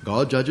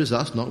 God judges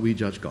us, not we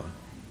judge God.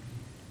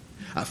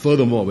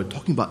 Furthermore, we're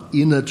talking about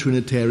inner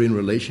Trinitarian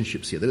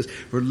relationships here. That is,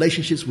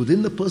 relationships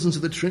within the persons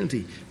of the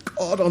Trinity.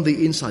 God on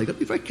the inside. You've got to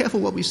be very careful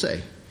what we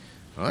say.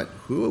 All right?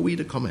 Who are we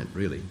to comment,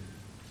 really?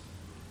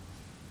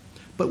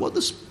 But what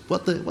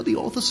the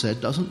author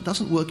said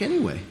doesn't work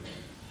anyway.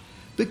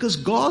 Because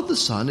God the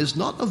Son is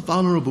not a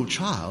vulnerable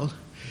child.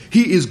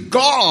 He is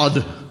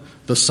God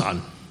the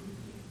Son.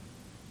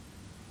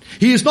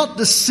 He is not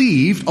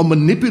deceived or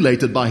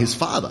manipulated by his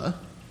Father.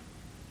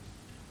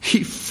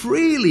 He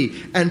freely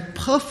and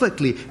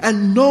perfectly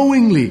and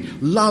knowingly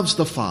loves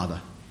the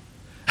Father.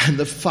 And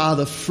the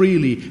Father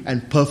freely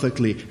and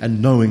perfectly and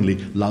knowingly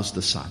loves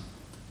the Son.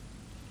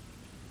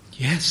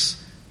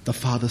 Yes, the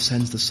Father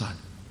sends the Son.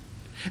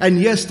 And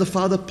yes, the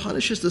Father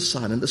punishes the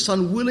Son, and the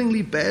Son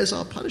willingly bears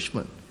our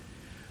punishment.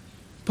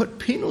 But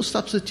penal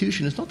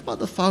substitution is not about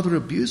the father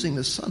abusing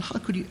the son. How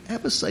could you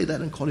ever say that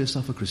and call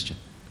yourself a Christian?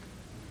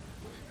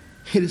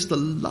 It is the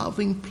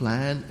loving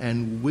plan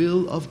and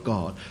will of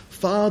God,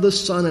 Father,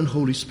 Son, and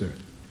Holy Spirit.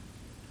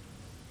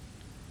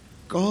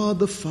 God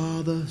the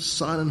Father,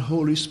 Son, and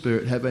Holy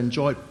Spirit have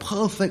enjoyed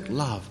perfect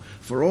love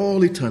for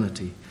all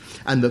eternity.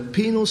 And the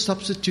penal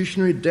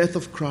substitutionary death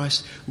of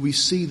Christ, we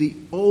see the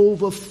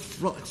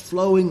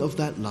overflowing of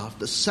that love,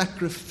 the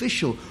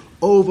sacrificial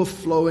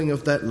overflowing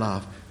of that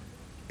love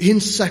in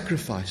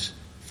sacrifice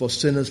for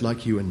sinners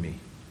like you and me.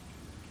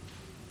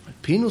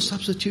 Penal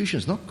substitution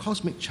is not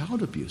cosmic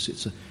child abuse.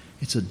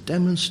 It's a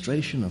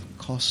demonstration of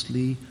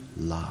costly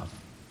love.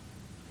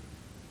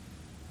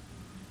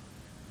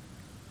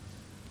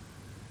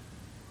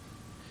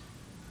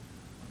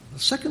 The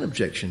second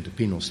objection to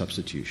penal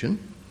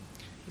substitution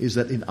is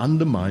that it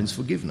undermines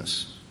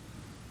forgiveness.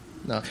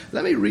 Now,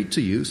 let me read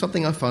to you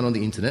something I found on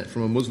the internet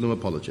from a Muslim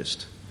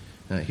apologist.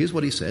 Here's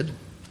what he said.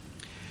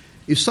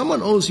 If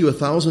someone owes you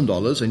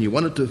 $1,000 and you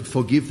wanted to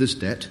forgive this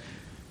debt,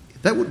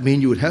 that would mean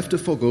you would have to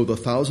forgo the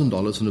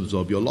 $1,000 and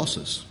absorb your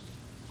losses.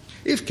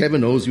 If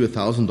Kevin owes you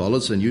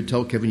 $1,000 and you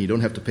tell Kevin you don't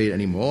have to pay it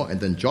anymore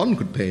and then John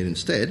could pay it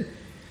instead,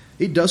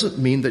 it doesn't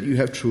mean that you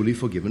have truly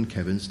forgiven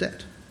Kevin's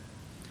debt.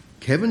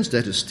 Kevin's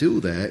debt is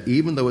still there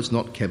even though it's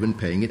not Kevin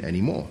paying it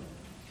anymore.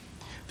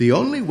 The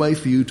only way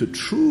for you to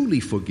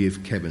truly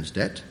forgive Kevin's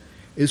debt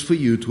is for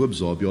you to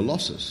absorb your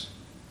losses.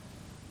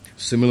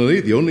 Similarly,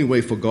 the only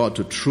way for God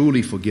to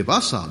truly forgive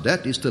us our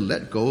debt is to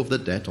let go of the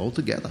debt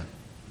altogether.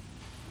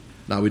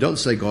 Now, we don't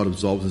say God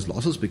absorbs his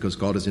losses because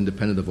God is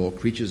independent of all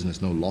creatures and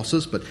there's no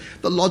losses, but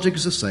the logic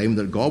is the same,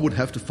 that God would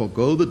have to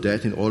forgo the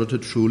debt in order to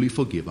truly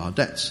forgive our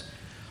debts.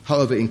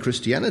 However, in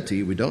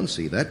Christianity, we don't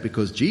see that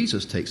because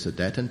Jesus takes the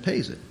debt and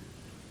pays it.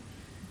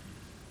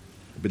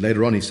 A bit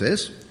later on he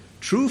says,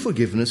 true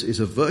forgiveness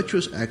is a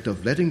virtuous act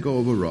of letting go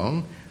of a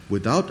wrong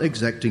without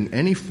exacting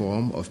any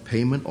form of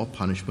payment or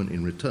punishment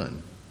in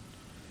return.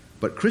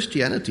 But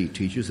Christianity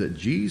teaches that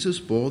Jesus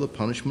bore the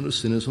punishment of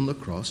sinners on the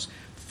cross,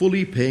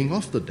 fully paying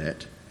off the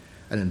debt,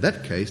 and in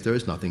that case there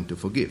is nothing to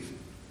forgive.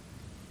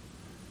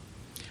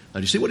 Now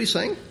do you see what he's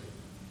saying?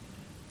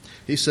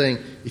 He's saying,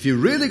 if you're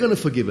really going to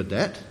forgive a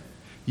debt,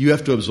 you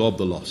have to absorb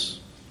the loss.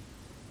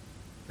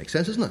 Makes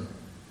sense, doesn't it?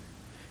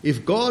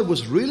 If God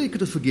was really going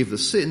to forgive the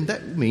sin,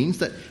 that means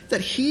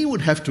that he would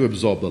have to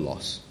absorb the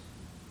loss.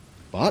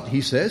 But,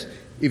 he says,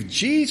 if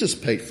Jesus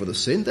paid for the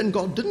sin, then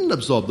God didn't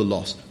absorb the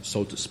loss,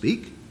 so to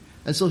speak,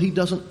 and so he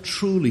doesn't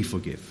truly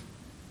forgive.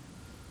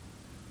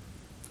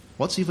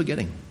 What's he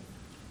forgetting?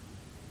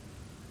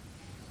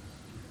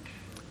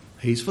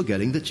 He's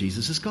forgetting that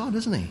Jesus is God,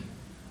 isn't he?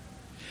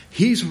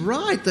 He's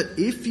right that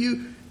if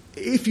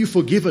you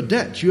forgive a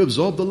debt, you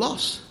absorb the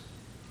loss.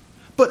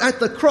 But at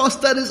the cross,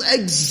 that is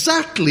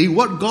exactly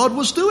what God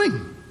was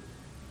doing.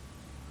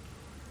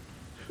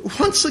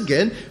 Once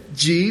again,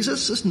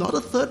 Jesus is not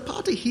a third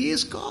party. He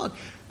is God.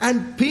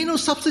 And penal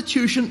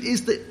substitution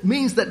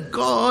means that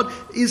God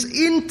is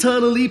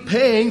internally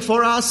paying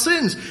for our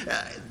sins.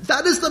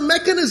 That is the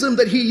mechanism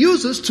that he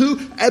uses to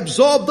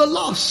absorb the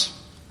loss.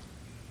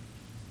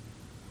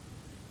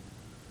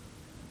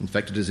 In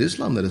fact, it is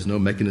Islam that has no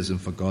mechanism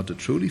for God to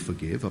truly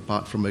forgive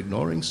apart from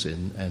ignoring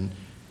sin and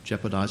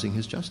jeopardizing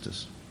his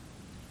justice.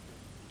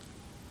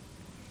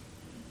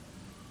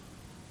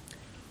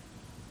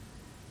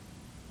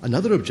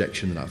 Another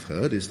objection that I've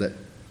heard is that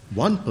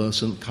one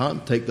person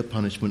can't take the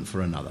punishment for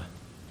another.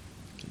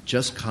 It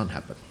just can't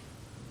happen.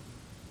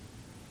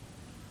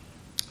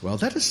 Well,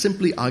 that is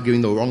simply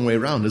arguing the wrong way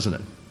around, isn't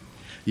it?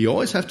 You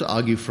always have to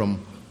argue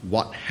from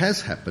what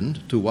has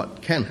happened to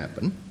what can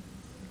happen.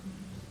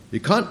 You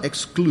can't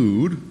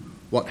exclude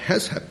what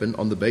has happened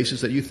on the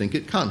basis that you think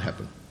it can't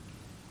happen.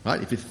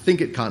 Right? If you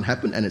think it can't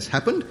happen and it's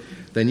happened,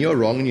 then you're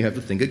wrong and you have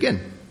to think again.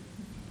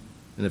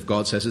 And if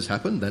God says it's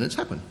happened, then it's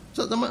happened.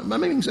 So, am I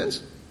making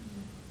sense?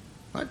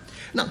 Right?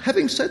 Now,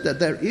 having said that,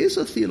 there is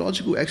a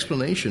theological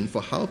explanation for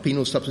how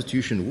penal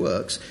substitution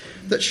works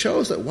that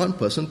shows that one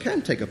person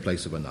can take a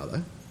place of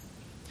another.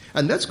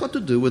 And that's got to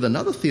do with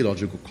another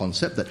theological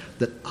concept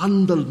that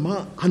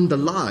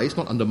underlies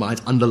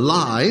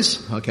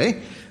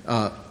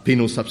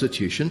penal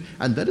substitution,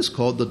 and that is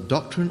called the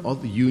doctrine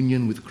of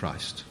union with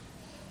Christ.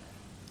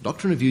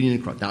 Doctrine of union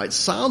in Christ. Now, it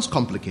sounds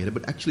complicated,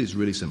 but actually it's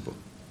really simple.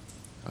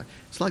 Right?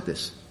 It's like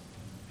this.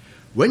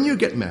 When you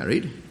get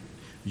married,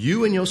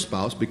 you and your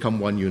spouse become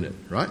one unit,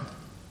 right?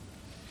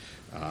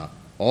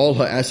 All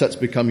her assets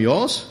become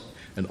yours,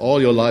 and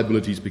all your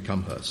liabilities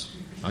become hers.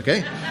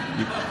 Okay?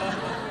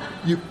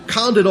 You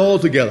count it all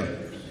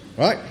together,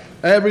 right?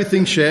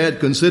 Everything shared,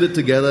 considered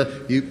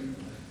together, you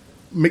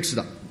mix it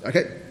up,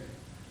 okay?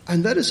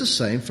 And that is the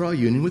same for our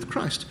union with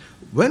Christ.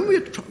 When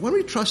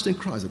we trust in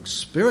Christ, the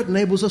Spirit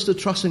enables us to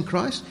trust in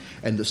Christ,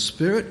 and the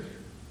Spirit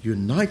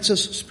unites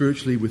us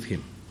spiritually with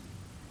him,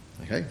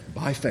 okay?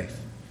 By faith.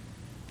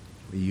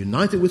 We're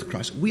united with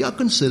Christ. We are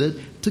considered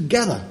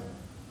together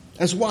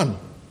as one.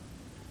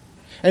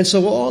 And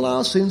so all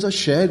our sins are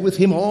shared with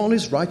him. All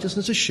his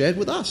righteousness is shared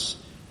with us.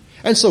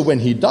 And so when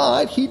he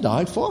died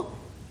for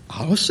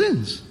our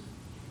sins.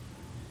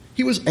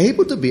 He was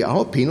able to be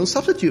our penal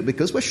substitute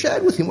because we're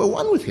shared with him, we're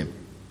one with him.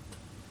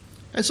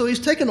 And so he's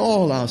taken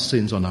all our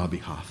sins on our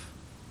behalf.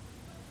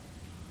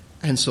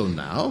 And so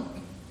now,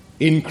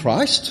 in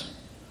Christ,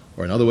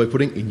 or another way of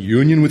putting it, in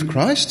union with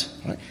Christ,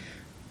 right,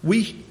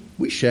 we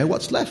share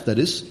what's left, that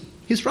is,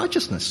 his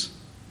righteousness.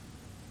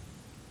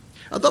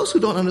 Now, those who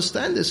don't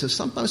understand this have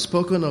sometimes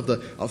spoken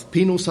of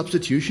penal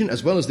substitution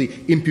as well as the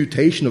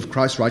imputation of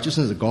Christ's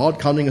righteousness, God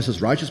counting us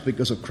as righteous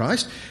because of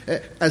Christ,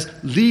 as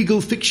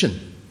legal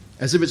fiction,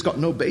 as if it's got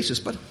no basis.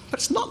 But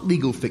it's not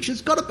legal fiction,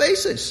 it's got a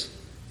basis.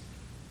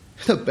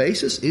 The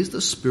basis is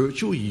the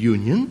spiritual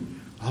union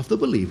of the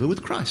believer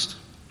with Christ.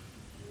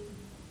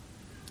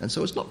 And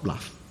so it's not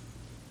bluff,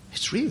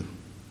 it's real.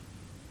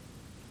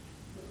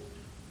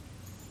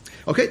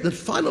 Okay, the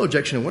final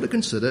objection I want to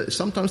consider is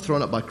sometimes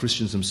thrown up by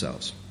Christians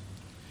themselves.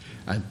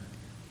 And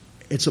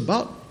it's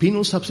about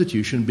penal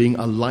substitution being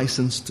a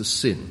license to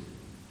sin.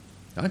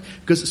 Right?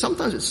 Because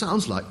sometimes it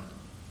sounds like,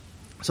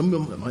 some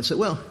people might say,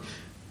 well,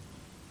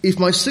 if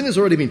my sin has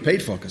already been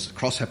paid for, because the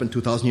cross happened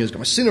 2,000 years ago,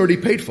 my sin already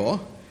paid for,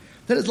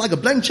 then it's like a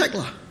blank check,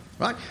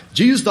 right?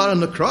 Jesus died on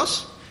the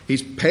cross,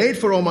 he's paid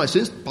for all my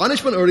sins,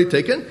 punishment already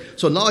taken,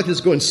 so now I can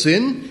just go and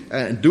sin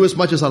and do as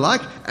much as I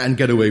like and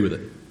get away with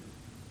it.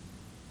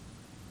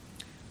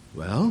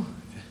 Well,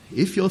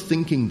 if you're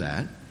thinking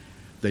that,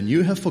 then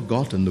you have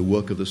forgotten the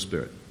work of the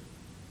Spirit.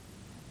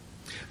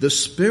 The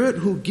Spirit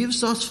who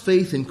gives us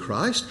faith in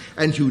Christ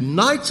and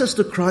unites us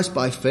to Christ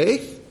by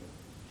faith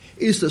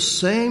is the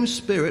same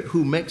Spirit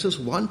who makes us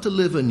want to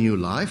live a new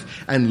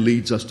life and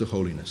leads us to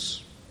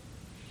holiness.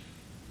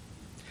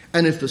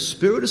 And if the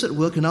Spirit is at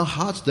work in our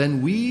hearts,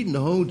 then we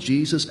know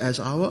Jesus as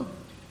our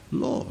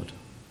Lord,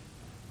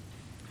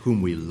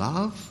 whom we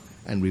love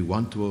and we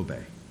want to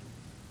obey.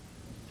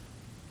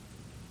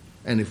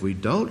 And if we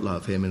don't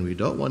love him and we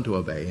don't want to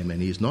obey him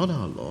and he's not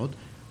our Lord,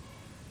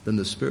 then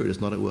the Spirit is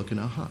not at work in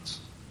our hearts.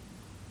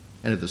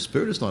 And if the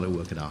Spirit is not at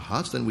work in our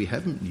hearts, then we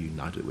haven't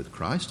united with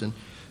Christ and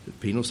the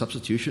penal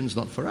substitution is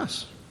not for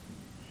us.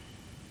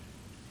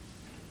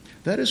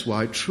 That is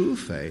why true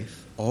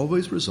faith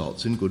always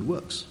results in good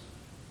works.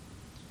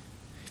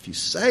 If you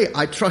say,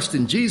 I trust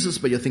in Jesus,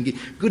 but you're thinking,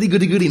 goody,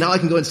 goody, goody, now I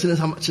can go and sin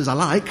as much as I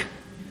like,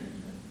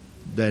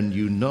 then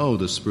you know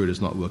the Spirit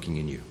is not working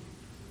in you.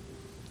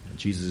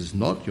 Jesus is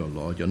not your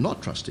Lord, you're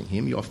not trusting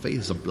him, your faith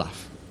is a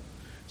bluff.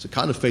 It's the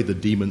kind of faith the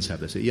demons have.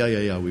 They say,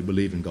 yeah, we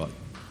believe in God.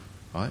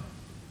 Right?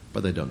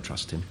 But they don't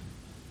trust him.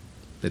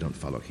 They don't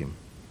follow him.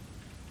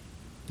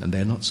 And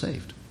they're not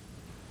saved.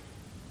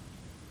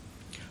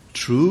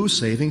 True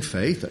saving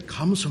faith that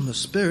comes from the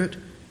Spirit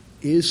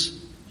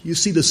is, you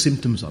see the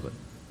symptoms of it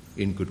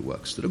in good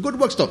works. The good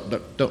works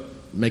don't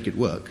make it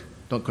work,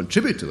 don't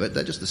contribute to it,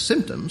 they're just the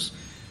symptoms,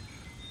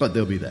 but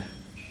they'll be there.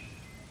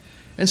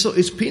 And so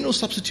is penal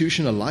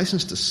substitution a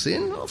license to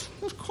sin?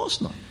 Of course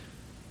not.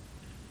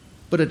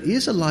 But it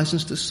is a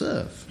license to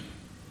serve.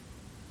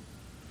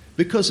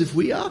 Because if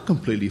we are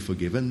completely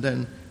forgiven,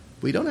 then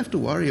we don't have to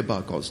worry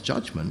about God's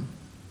judgment.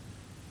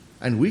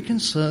 And we can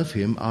serve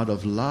him out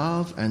of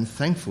love and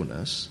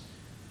thankfulness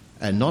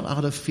and not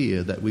out of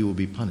fear that we will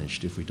be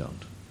punished if we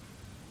don't.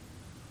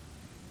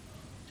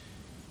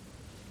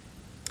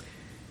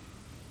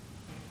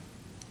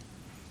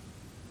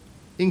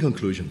 In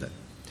conclusion then,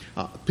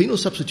 penal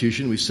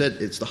substitution, we said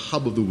it's the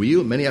hub of the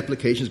wheel. Many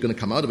applications are going to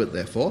come out of it,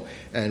 therefore,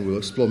 and we'll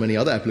explore many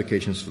other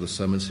applications for the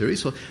sermon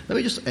series. So let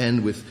me just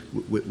end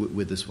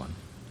with this one.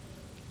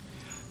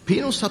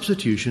 Penal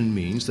substitution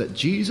means that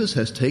Jesus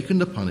has taken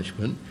the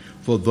punishment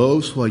for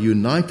those who are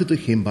united to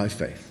him by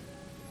faith.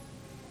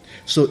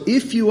 So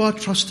if you are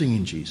trusting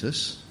in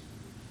Jesus,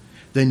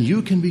 then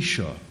you can be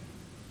sure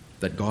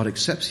that God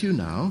accepts you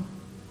now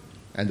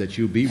and that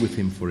you'll be with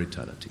him for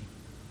eternity.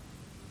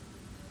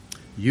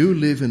 You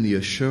live in the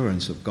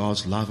assurance of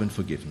God's love and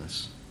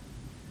forgiveness.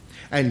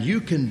 And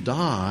you can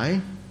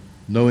die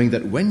knowing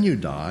that when you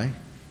die,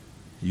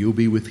 you'll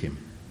be with him.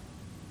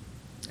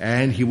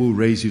 And he will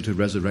raise you to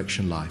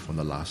resurrection life on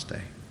the last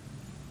day.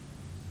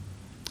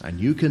 And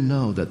you can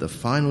know that the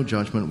final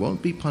judgment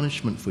won't be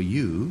punishment for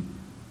you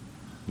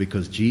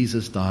because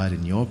Jesus died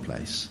in your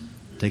place,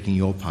 taking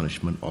your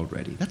punishment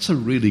already. That's a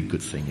really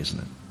good thing, isn't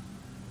it?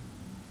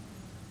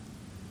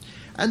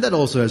 And that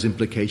also has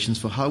implications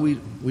for how we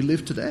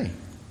live today.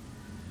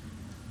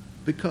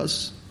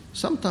 Because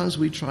sometimes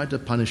we try to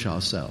punish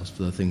ourselves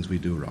for the things we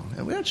do wrong.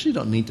 And we actually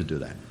don't need to do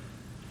that.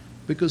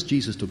 Because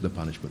Jesus took the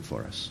punishment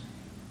for us.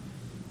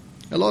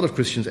 A lot of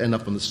Christians end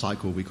up on the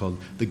cycle we call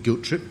the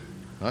guilt trip.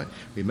 Right?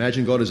 We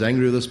imagine God is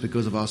angry with us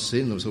because of our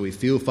sin, so we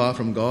feel far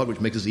from God, which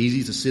makes it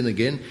easy to sin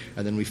again,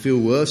 and then we feel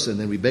worse, and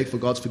then we beg for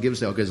God's forgiveness,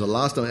 say, okay, it's the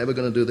last time I'm ever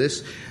going to do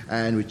this,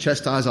 and we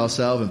chastise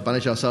ourselves and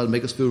punish ourselves and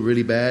make us feel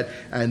really bad,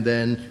 and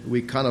then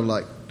we kind of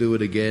like do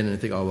it again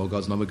and think, oh, well,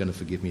 God's never going to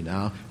forgive me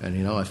now,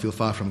 and I feel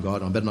far from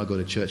God, I better not go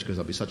to church because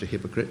I'll be such a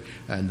hypocrite,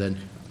 and then,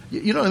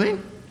 you know what I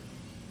mean?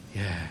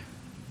 Yeah.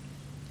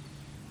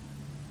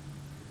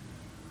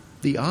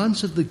 The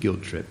answer to the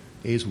guilt trip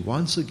is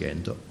once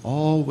again to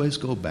always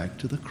go back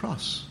to the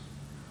cross.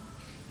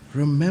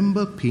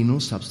 Remember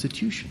penal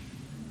substitution.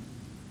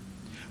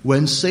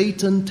 When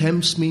Satan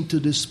tempts me to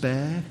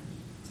despair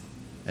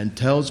and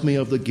tells me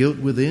of the guilt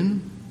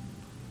within,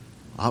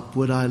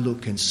 upward I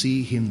look and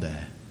see him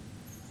there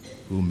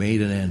who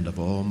made an end of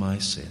all my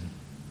sin.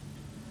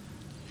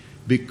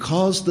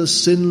 Because the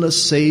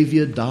sinless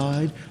Savior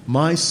died,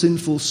 my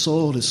sinful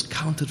soul is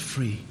counted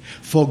free.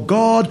 For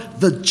God,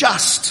 the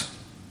just,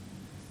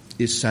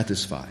 is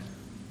satisfied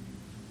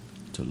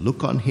to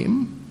look on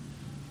him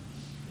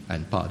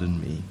and pardon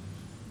me.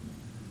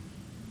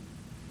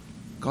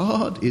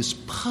 God is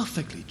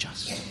perfectly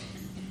just.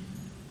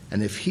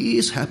 And if he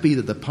is happy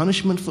that the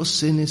punishment for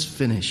sin is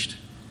finished,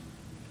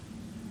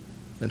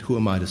 then who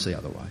am I to say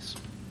otherwise?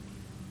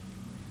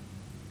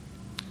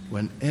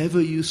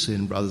 Whenever you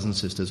sin, brothers and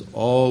sisters,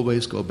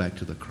 always go back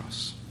to the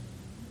cross.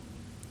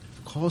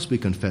 Of course we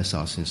confess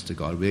our sins to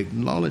God. We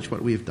acknowledge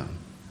what we have done.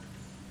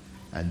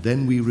 And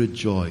then we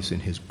rejoice in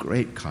his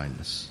great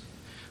kindness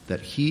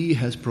that he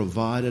has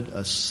provided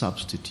a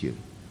substitute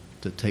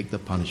to take the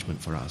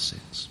punishment for our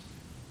sins.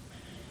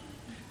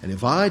 And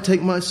if I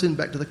take my sin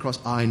back to the cross,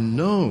 I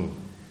know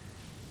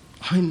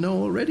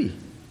already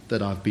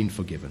that I've been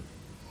forgiven,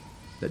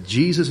 that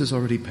Jesus has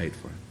already paid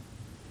for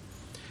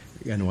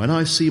it. And when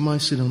I see my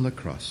sin on the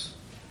cross,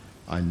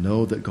 I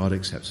know that God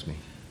accepts me,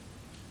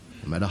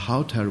 no matter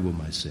how terrible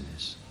my sin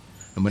is,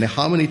 no matter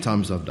how many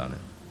times I've done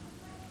it.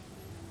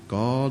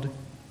 God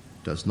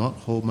does not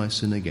hold my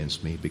sin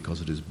against me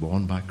because it is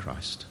borne by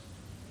Christ.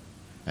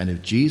 And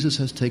if Jesus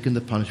has taken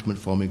the punishment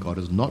for me, God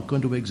is not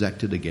going to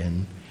exact it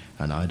again,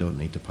 and I don't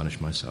need to punish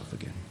myself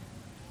again.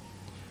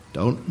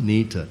 Don't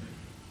need to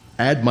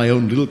add my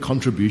own little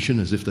contribution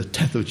as if the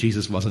death of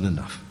Jesus wasn't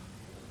enough.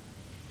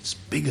 It's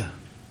bigger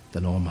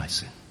than all my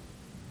sin.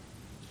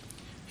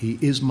 He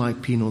is my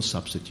penal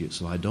substitute,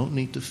 so I don't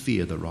need to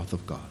fear the wrath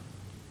of God.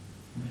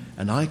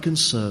 And I can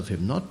serve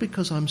him not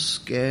because I'm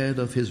scared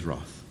of his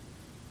wrath,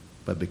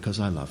 but because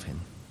I love him.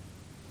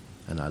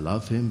 And I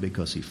love him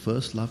because he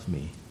first loved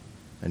me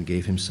and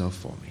gave himself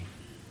for me.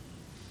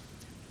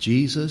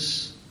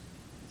 Jesus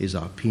is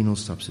our penal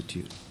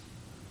substitute.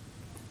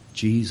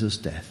 Jesus'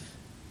 death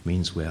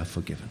means we are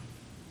forgiven.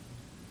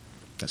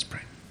 Let's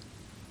pray.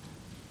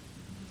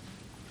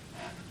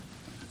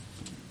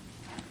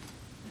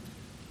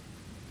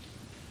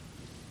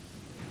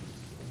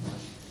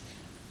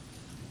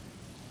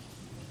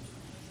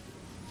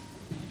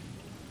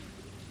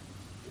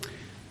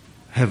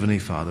 Heavenly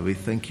Father, we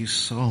thank you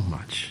so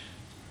much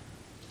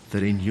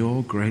that in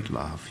your great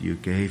love you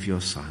gave your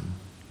Son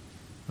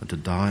to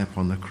die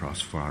upon the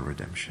cross for our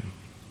redemption.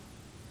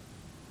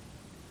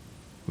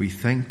 We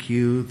thank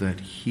you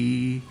that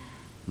he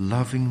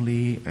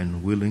lovingly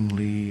and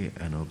willingly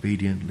and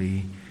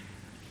obediently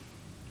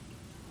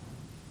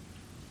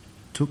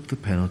took the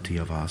penalty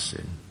of our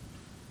sin,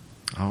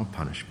 our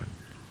punishment,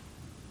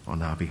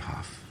 on our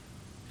behalf.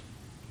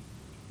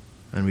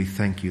 And we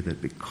thank you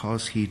that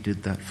because he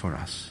did that for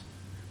us,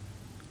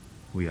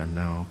 we are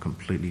now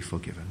completely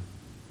forgiven.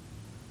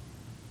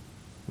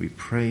 We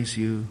praise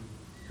you,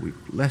 we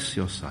bless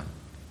your Son,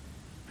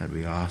 and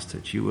we ask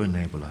that you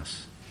enable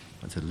us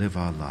to live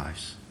our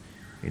lives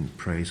in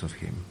praise of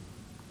him.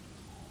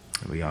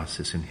 And we ask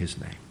this in his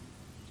name.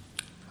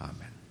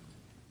 Amen.